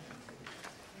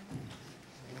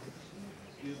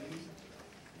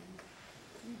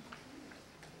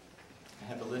 I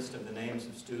have a list of the names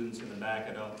of students in the back.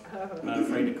 I'm not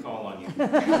afraid to call on you. I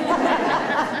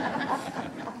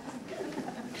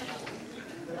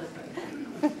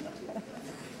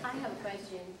have a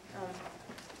question.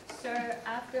 Sir,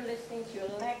 after listening to your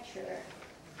lecture,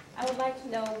 I would like to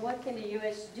know what can the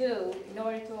U.S. do in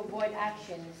order to avoid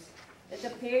actions that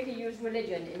appear to use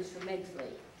religion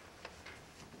instrumentally?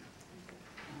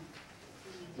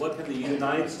 What can the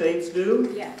United States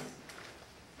do? Yes.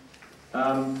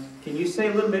 Can you say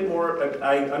a little bit more?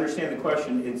 I understand the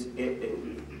question.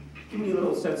 Give me a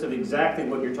little sense of exactly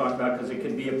what you're talking about, because it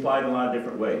can be applied in a lot of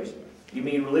different ways. You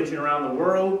mean religion around the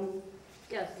world?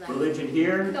 Yes. Religion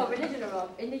here? No, religion around,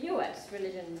 in the U.S.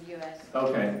 Religion in the U.S.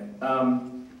 Okay.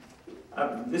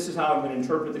 This is how I'm going to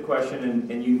interpret the question,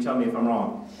 and you can tell me if I'm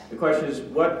wrong. The question is,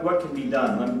 what can be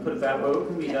done? Let me put it that way. What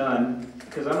can be done?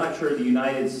 Because I'm not sure the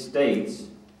United States,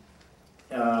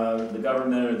 the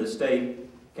government or the state,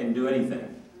 can do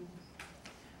anything.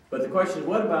 But the question is,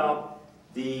 what about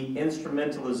the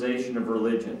instrumentalization of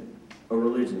religion,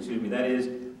 that is,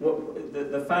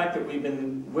 the fact that we've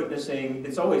been witnessing,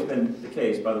 it's always been the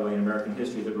case, by the way, in American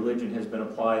history, that religion has been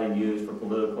applied and used for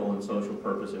political and social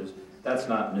purposes. That's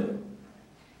not new.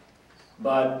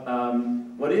 But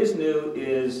what is new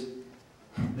is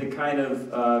the kind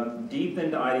of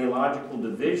deepened ideological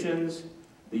divisions,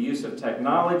 the use of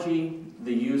technology,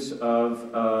 the use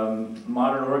of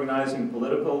modern organizing,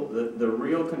 the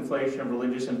real conflation of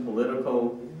religious and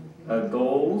political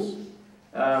goals.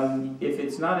 If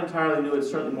it's not entirely new, it's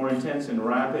certainly more intense and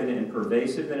rapid and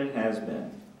pervasive than it has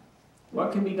been.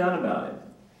 What can be done about it?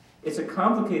 It's a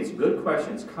good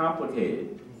question. It's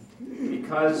complicated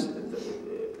because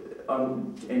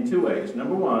in two ways.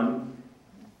 Number one,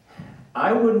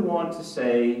 I wouldn't want to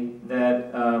say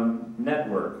that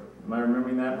Network, am I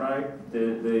remembering that right?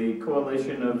 The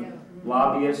coalition of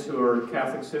lobbyists who are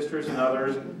Catholic sisters and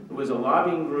others, it was a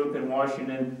lobbying group in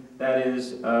Washington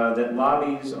that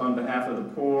lobbies on behalf of the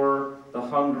poor, the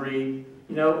hungry.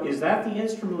 You know, is that the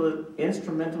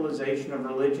instrumentalization of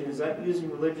religion? Is that using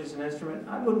religion as an instrument?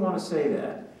 I wouldn't want to say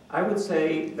that. I would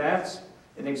say that's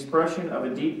an expression of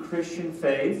a deep Christian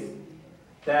faith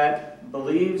that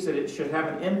believes that it should have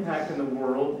an impact in the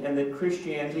world, and that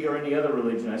Christianity, or any other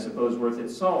religion, I suppose, worth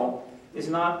its salt, is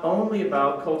not only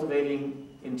about cultivating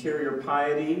interior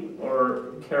piety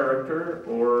or character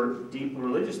or deep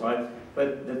religious life,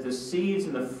 but that the seeds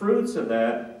and the fruits of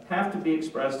that have to be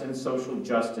expressed in social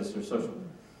justice or social.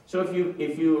 So if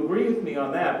you agree with me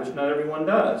on that, which not everyone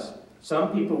does,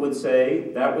 some people would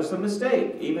say that was the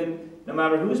mistake. Even no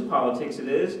matter whose politics it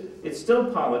is, it's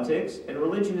still politics, and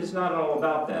religion is not all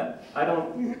about that. I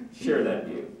don't share that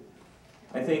view.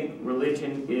 I think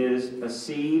religion is a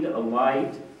seed, a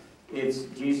light.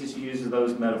 Jesus uses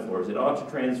those metaphors. It ought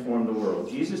to transform the world.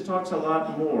 Jesus talks a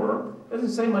lot more,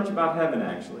 doesn't say much about heaven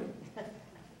actually.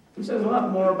 He says a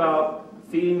lot more about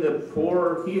feeding the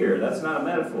poor here. That's not a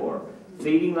metaphor.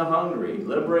 Feeding the hungry,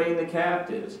 liberating the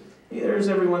captives. There's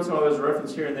every once in a while there's a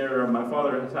reference here and there, my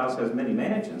Father's house has many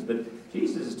mansions, but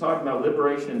Jesus is talking about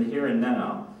liberation in the here and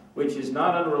now, which is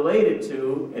not unrelated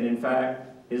to, and in fact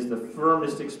is the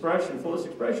fullest expression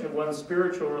of one's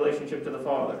spiritual relationship to the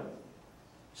Father.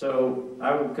 So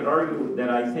I could argue that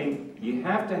I think you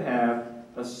have to have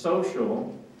a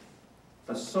social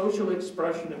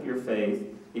expression of your faith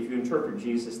if you interpret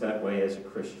Jesus that way as a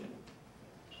Christian.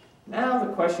 Now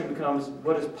the question becomes,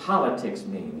 what does politics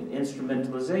mean and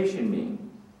instrumentalization mean?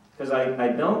 Because I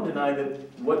don't deny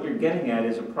that what you're getting at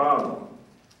is a problem.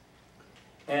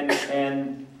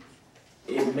 And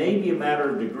it may be a matter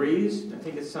of degrees. I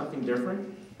think it's something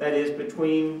different. That is,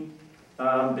 between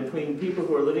people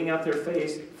who are living out their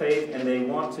faith and they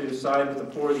want to side with the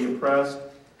poor, the oppressed.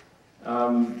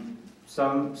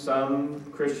 Some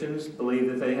Christians believe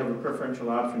that they have a preferential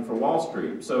option for Wall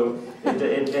Street. So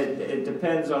it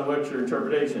depends on what your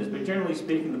interpretation is. But generally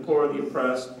speaking, the poor, the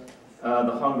oppressed,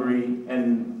 the hungry,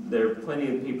 and there are plenty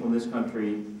of people in this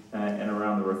country and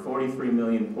around. There are 43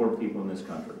 million poor people in this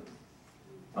country.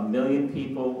 1 million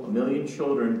people, 1 million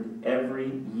children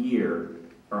every year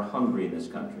are hungry in this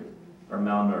country, are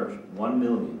malnourished. 1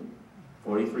 million,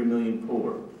 43 million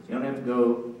poor. So you don't have to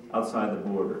go outside the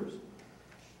borders.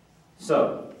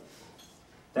 So,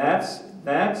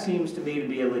 that seems to me to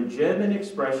be a legitimate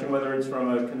expression, whether it's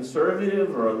from a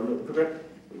conservative or a progressive.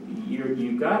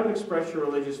 You've got to express your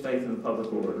religious faith in the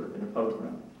public order, in the public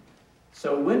realm.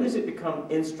 So when does it become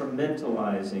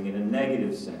instrumentalizing in a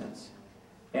negative sense?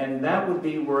 And that would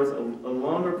be worth a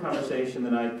longer conversation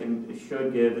than I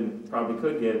should give and probably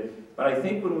could give. But I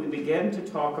think when we begin to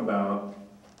talk about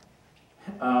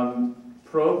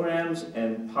programs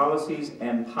and policies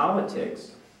and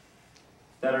politics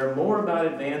that are more about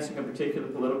advancing a particular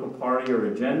political party or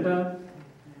agenda,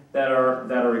 that are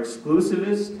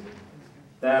exclusivist,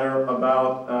 that are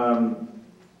about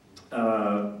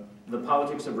the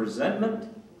politics of resentment.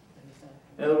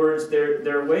 In other words,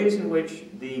 there are ways in which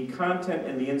the content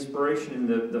and the inspiration and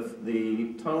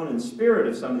the tone and spirit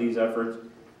of some of these efforts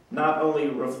not only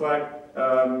reflect,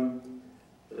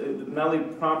 not only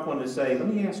prompt one to say, let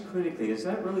me ask critically, is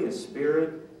that really a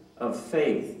spirit of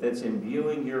faith that's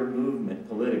imbuing your movement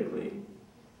politically?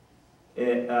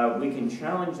 We can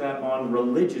challenge that on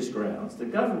religious grounds. The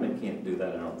government can't do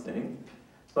that, I don't think.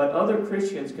 But other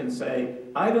Christians can say,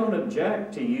 I don't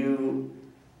object to you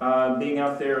being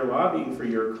out there lobbying for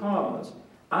your cause.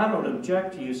 I don't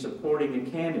object to you supporting a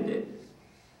candidate.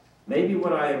 Maybe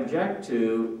what I object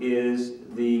to is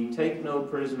the take no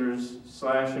prisoners,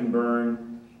 slash and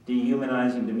burn,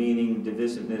 dehumanizing, demeaning,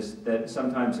 divisiveness that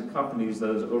sometimes accompanies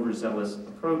those overzealous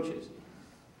approaches.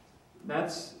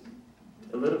 That's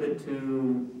a little bit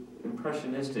too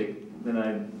impressionistic,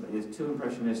 it's too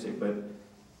impressionistic, but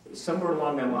somewhere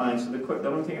along that line, so the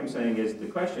only thing I'm saying is, the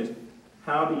question is,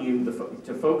 how do you,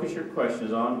 to focus your question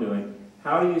as I'm doing,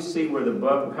 how do you see where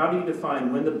how do you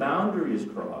define when the boundary is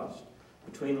crossed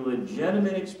between the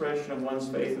legitimate expression of one's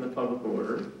faith in the public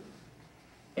order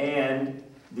and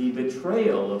the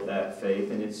betrayal of that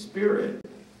faith and its spirit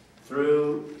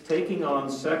through taking on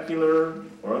secular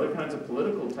or other kinds of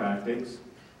political tactics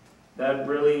that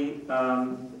really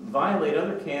violate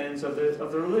other canons of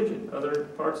the religion, other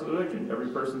parts of the religion. Every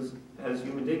person has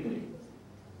human dignity.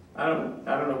 I don't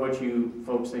know what you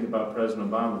folks think about President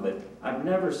Obama, but I've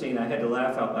never seen, I had to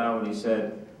laugh out loud when he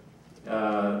said,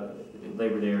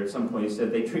 Labor Day or at some point, he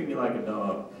said, they treat me like a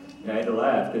dog. And I had to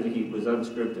laugh because he was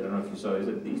unscripted. I don't know if you saw, he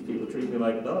said, these people treat me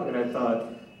like a dog. And I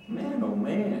thought, man, oh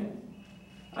man,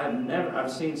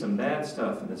 I've seen some bad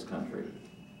stuff in this country.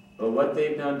 But what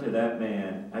they've done to that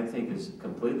man, I think, is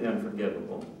completely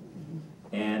unforgivable.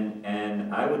 And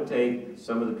I would take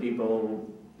some of the people,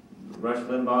 Rush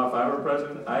Limbaugh, if I were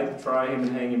president, I'd try him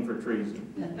and hang him for treason.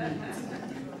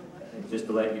 Just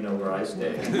to let you know where I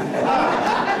stand.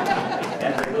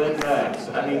 And the Glenn Becks.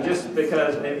 I mean, just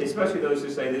because, especially those who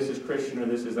say this is Christian or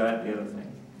this is that, the other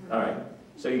thing. All right.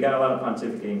 So you got a lot of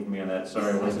pontificating from me on that.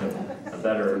 Sorry, it wasn't a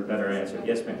better answer.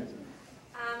 Yes, ma'am.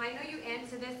 I know you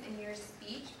answered this in your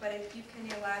speech, but if you can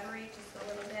elaborate just a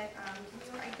little bit, can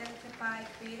you identify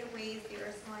creative ways the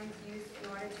Ursulines used in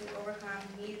order to overcome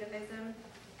nativism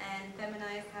and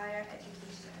feminize higher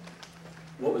education?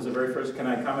 What was the very first? Can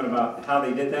I comment about how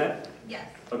they did that? Yes.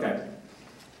 Okay.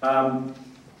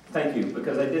 Thank you,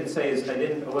 because I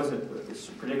wasn't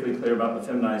particularly clear about the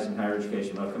feminizing higher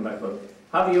education. I'll come back to it.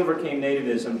 How they overcame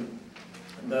nativism.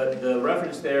 The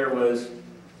reference there was,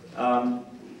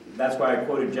 that's why I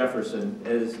quoted Jefferson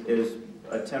as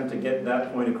attempt to get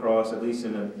that point across, at least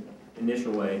in an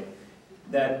initial way,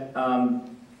 that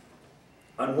on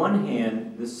one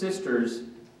hand, the sisters,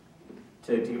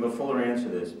 to give a fuller answer to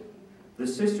this, the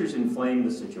sisters inflamed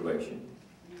the situation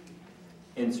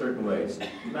in certain ways,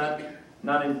 not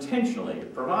intentionally,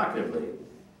 provocatively,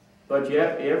 but you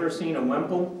ever seen a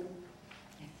wimple?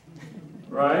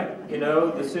 Right? You know,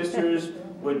 the sisters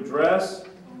would dress,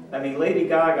 I mean, Lady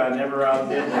Gaga never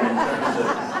outdid them in terms of,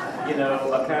 you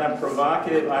know, a kind of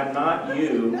provocative, I'm not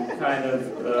you kind of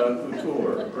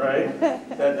couture, right?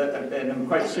 And I'm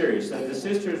quite serious. That the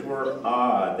sisters were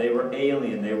odd, they were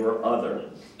alien, they were other.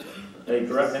 They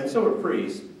dressed, and so were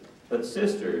priests, but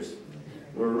sisters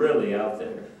were really out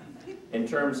there in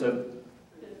terms of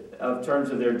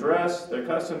their dress, their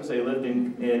customs. They lived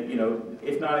in you know,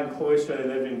 if not in cloister, they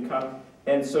lived in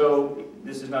and so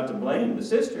this is not to blame the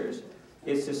sisters.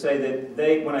 It's to say that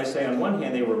they, when I say on one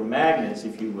hand, they were magnets,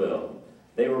 if you will.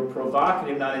 They were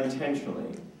provocative, not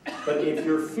intentionally. But if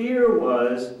your fear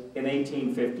was in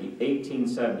 1850,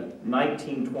 1870,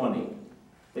 1920,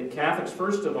 that Catholics,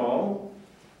 first of all,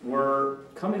 were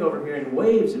coming over here in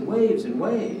waves and waves and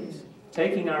waves,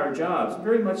 taking our jobs,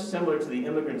 very much similar to the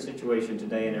immigrant situation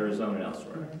today in Arizona and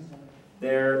elsewhere.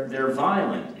 They're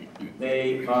violent.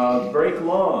 They break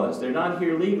laws. They're not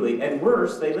here legally. And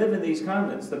worse, they live in these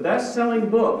convents. The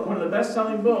best-selling book, one of the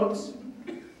best-selling books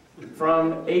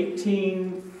from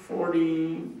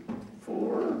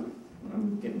 1844,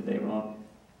 I'm getting the date wrong,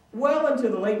 well into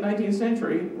the late 19th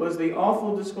century, was The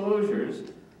Awful Disclosures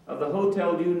of the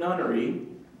Hotel Dieu Nunnery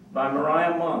by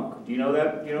Maria Monk. Do you know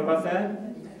that? Do you know about that?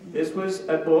 This was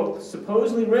a book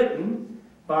supposedly written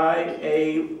by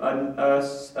a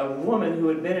woman who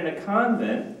had been in a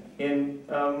convent in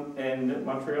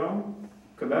Montreal,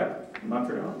 Quebec,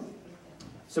 Montreal,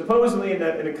 supposedly in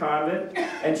a convent,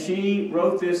 and she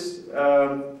wrote this.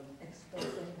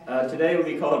 Today would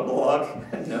be called a blog.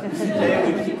 No,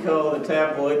 today would be called a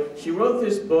tabloid. She wrote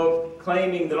this book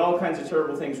claiming that all kinds of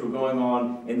terrible things were going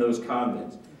on in those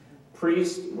convents.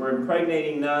 Priests were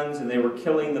impregnating nuns, and they were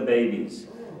killing the babies.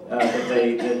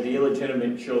 The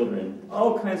illegitimate children,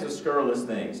 all kinds of scurrilous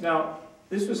things. Now,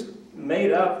 this was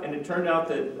made up, and it turned out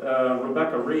that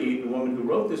Rebecca Reed, the woman who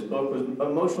wrote this book, was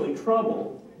emotionally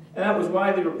troubled, and that was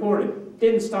widely reported.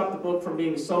 Didn't stop the book from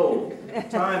being sold.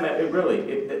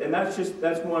 And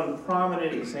that's one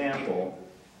prominent example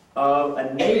of a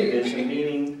nativism,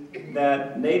 meaning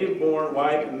that native-born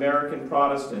white American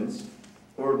Protestants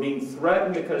were being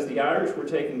threatened because the Irish were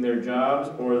taking their jobs,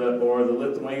 or the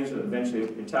Lithuanians, eventually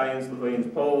Italians,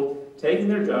 Lithuanians, Poles, taking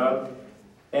their job,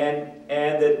 and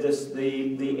that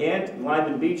the Aunt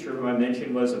Lyman Beecher, who I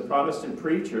mentioned, was a Protestant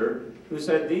preacher who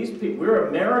said, these people, we're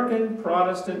American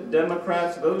Protestant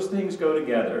Democrats, those things go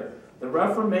together. The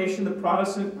Reformation, the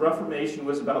Protestant Reformation,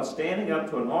 was about standing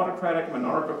up to an autocratic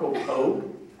monarchical pope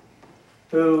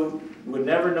who would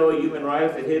never know a human right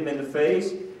if it hit him in the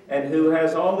face, and who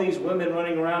has all these women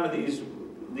running around in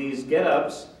these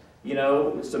get-ups, you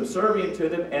know, subservient to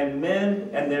them, and men,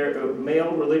 and they're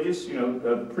male religious, you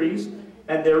know, priests,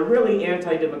 and they're really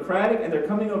anti-democratic, and they're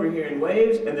coming over here in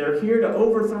waves, and they're here to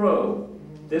overthrow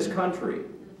this country.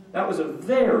 That was a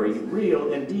very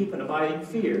real and deep and abiding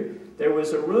fear. There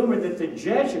was a rumor that the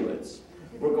Jesuits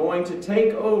were going to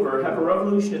take over, have a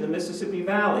revolution in the Mississippi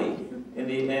Valley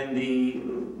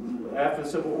after the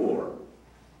Civil War.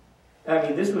 I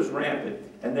mean, this was rampant,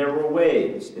 and there were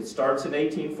waves. It starts in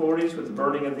 1840s with the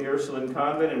burning of the Ursuline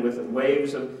convent and with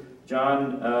waves of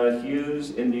John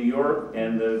Hughes in New York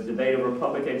and the debate over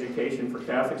public education for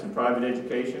Catholics and private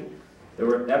education. There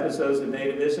were episodes of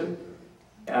nativism.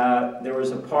 There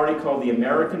was a party called the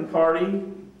American Party,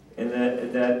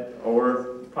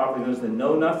 or probably known as the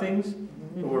Know-Nothings,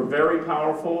 who were very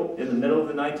powerful in the middle of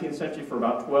the 19th century for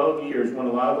about 12 years, won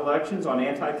a lot of elections on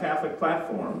anti-Catholic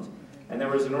platforms. And there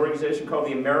was an organization called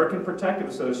the American Protective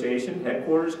Association,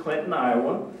 headquarters Clinton,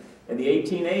 Iowa, in the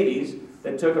 1880s,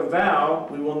 that took a vow: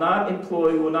 we will not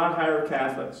employ, we will not hire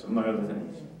Catholics, among other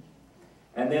things.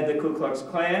 And then the Ku Klux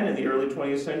Klan in the early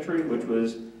 20th century, which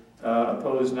was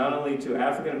opposed not only to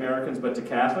African Americans but to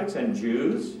Catholics and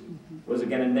Jews, was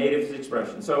again a native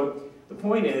expression. So the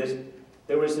point is,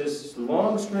 there was this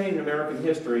long strain in American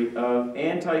history of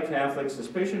anti-Catholic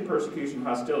suspicion, persecution,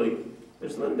 hostility.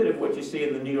 There's a little bit of what you see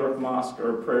in the New York mosque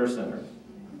or prayer center,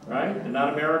 right? They're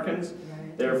not Americans.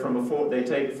 They're they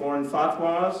take foreign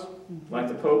fatwas, like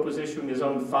the Pope was issuing his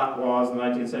own fatwas in the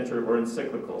 19th century, or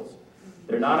encyclicals.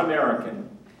 They're not American.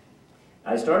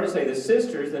 I started to say the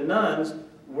sisters, the nuns,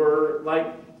 were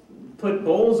like put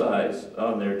bullseyes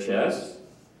on their chests.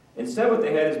 Instead, what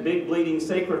they had is big bleeding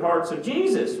Sacred Hearts of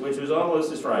Jesus, which was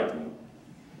almost as frightening.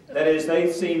 That is,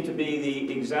 they seemed to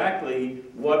be exactly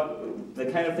the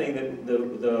kind of thing that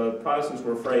the Protestants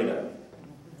were afraid of.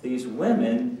 These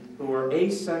women who were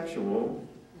asexual,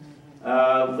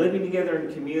 living together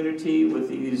in community with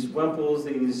these wimples,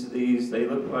 they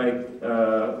look like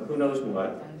who knows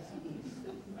what.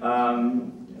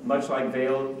 Much like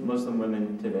veiled Muslim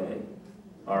women today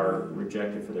are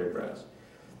rejected for their dress.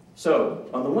 So,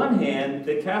 on the one hand,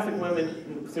 the Catholic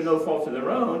women, through no fault of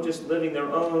their own, just living their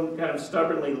own kind of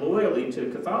stubbornly loyally to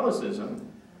Catholicism,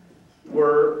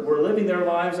 were living their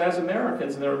lives as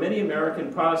Americans, and there were many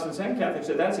American Protestants and Catholics,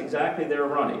 so that's exactly their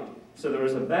right. So there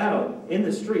was a battle in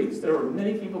the streets. There were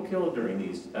many people killed during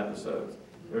these episodes.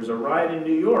 There was a riot in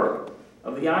New York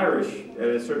of the Irish at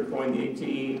a certain point in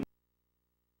the